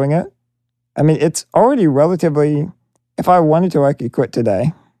continue growing it. I mean, it's already relatively, if I wanted to, I could quit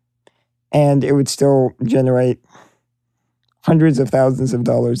today and it would still generate hundreds of thousands of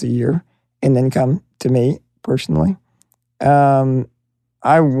dollars a year in income to me personally. My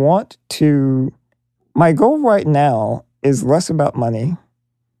goal right now is less about money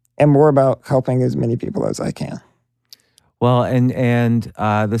and more about helping as many people as I can. Well, and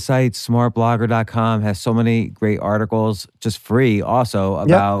the site smartblogger.com has so many great articles, just free also,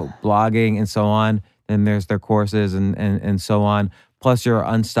 about blogging and so on. And there's their courses and so on. Plus your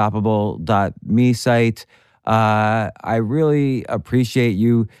unstoppable.me site. I really appreciate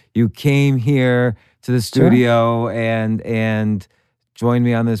you. You came here to the studio and joined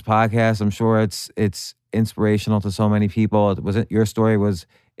me on this podcast. I'm sure it's inspirational to so many people. Your story was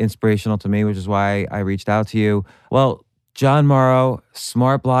inspirational to me, which is why I reached out to you. Well, John Morrow,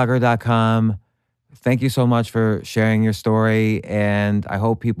 smartblogger.com. Thank you so much for sharing your story. And I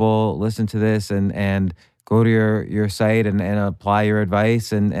hope people listen to this and go to your site and apply your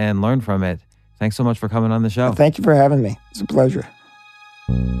advice and learn from it. Thanks so much for coming on the show. Thank you for having me. It's a pleasure.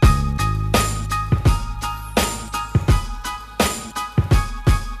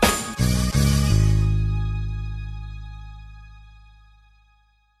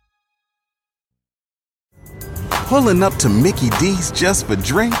 Pulling up to Mickey D's just for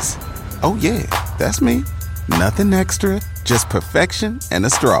drinks? Oh yeah, that's me. Nothing extra, just perfection and a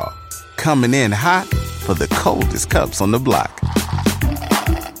straw. Coming in hot for the coldest cups on the block.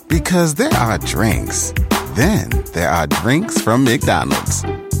 Because there are drinks. Then there are drinks from McDonald's.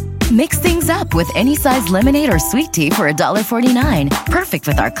 Mix things up with any size lemonade or sweet tea for $1.49. Perfect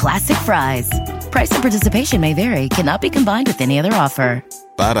with our classic fries. Price and participation may vary. Cannot be combined with any other offer.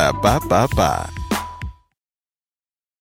 Ba-da-ba-ba-ba.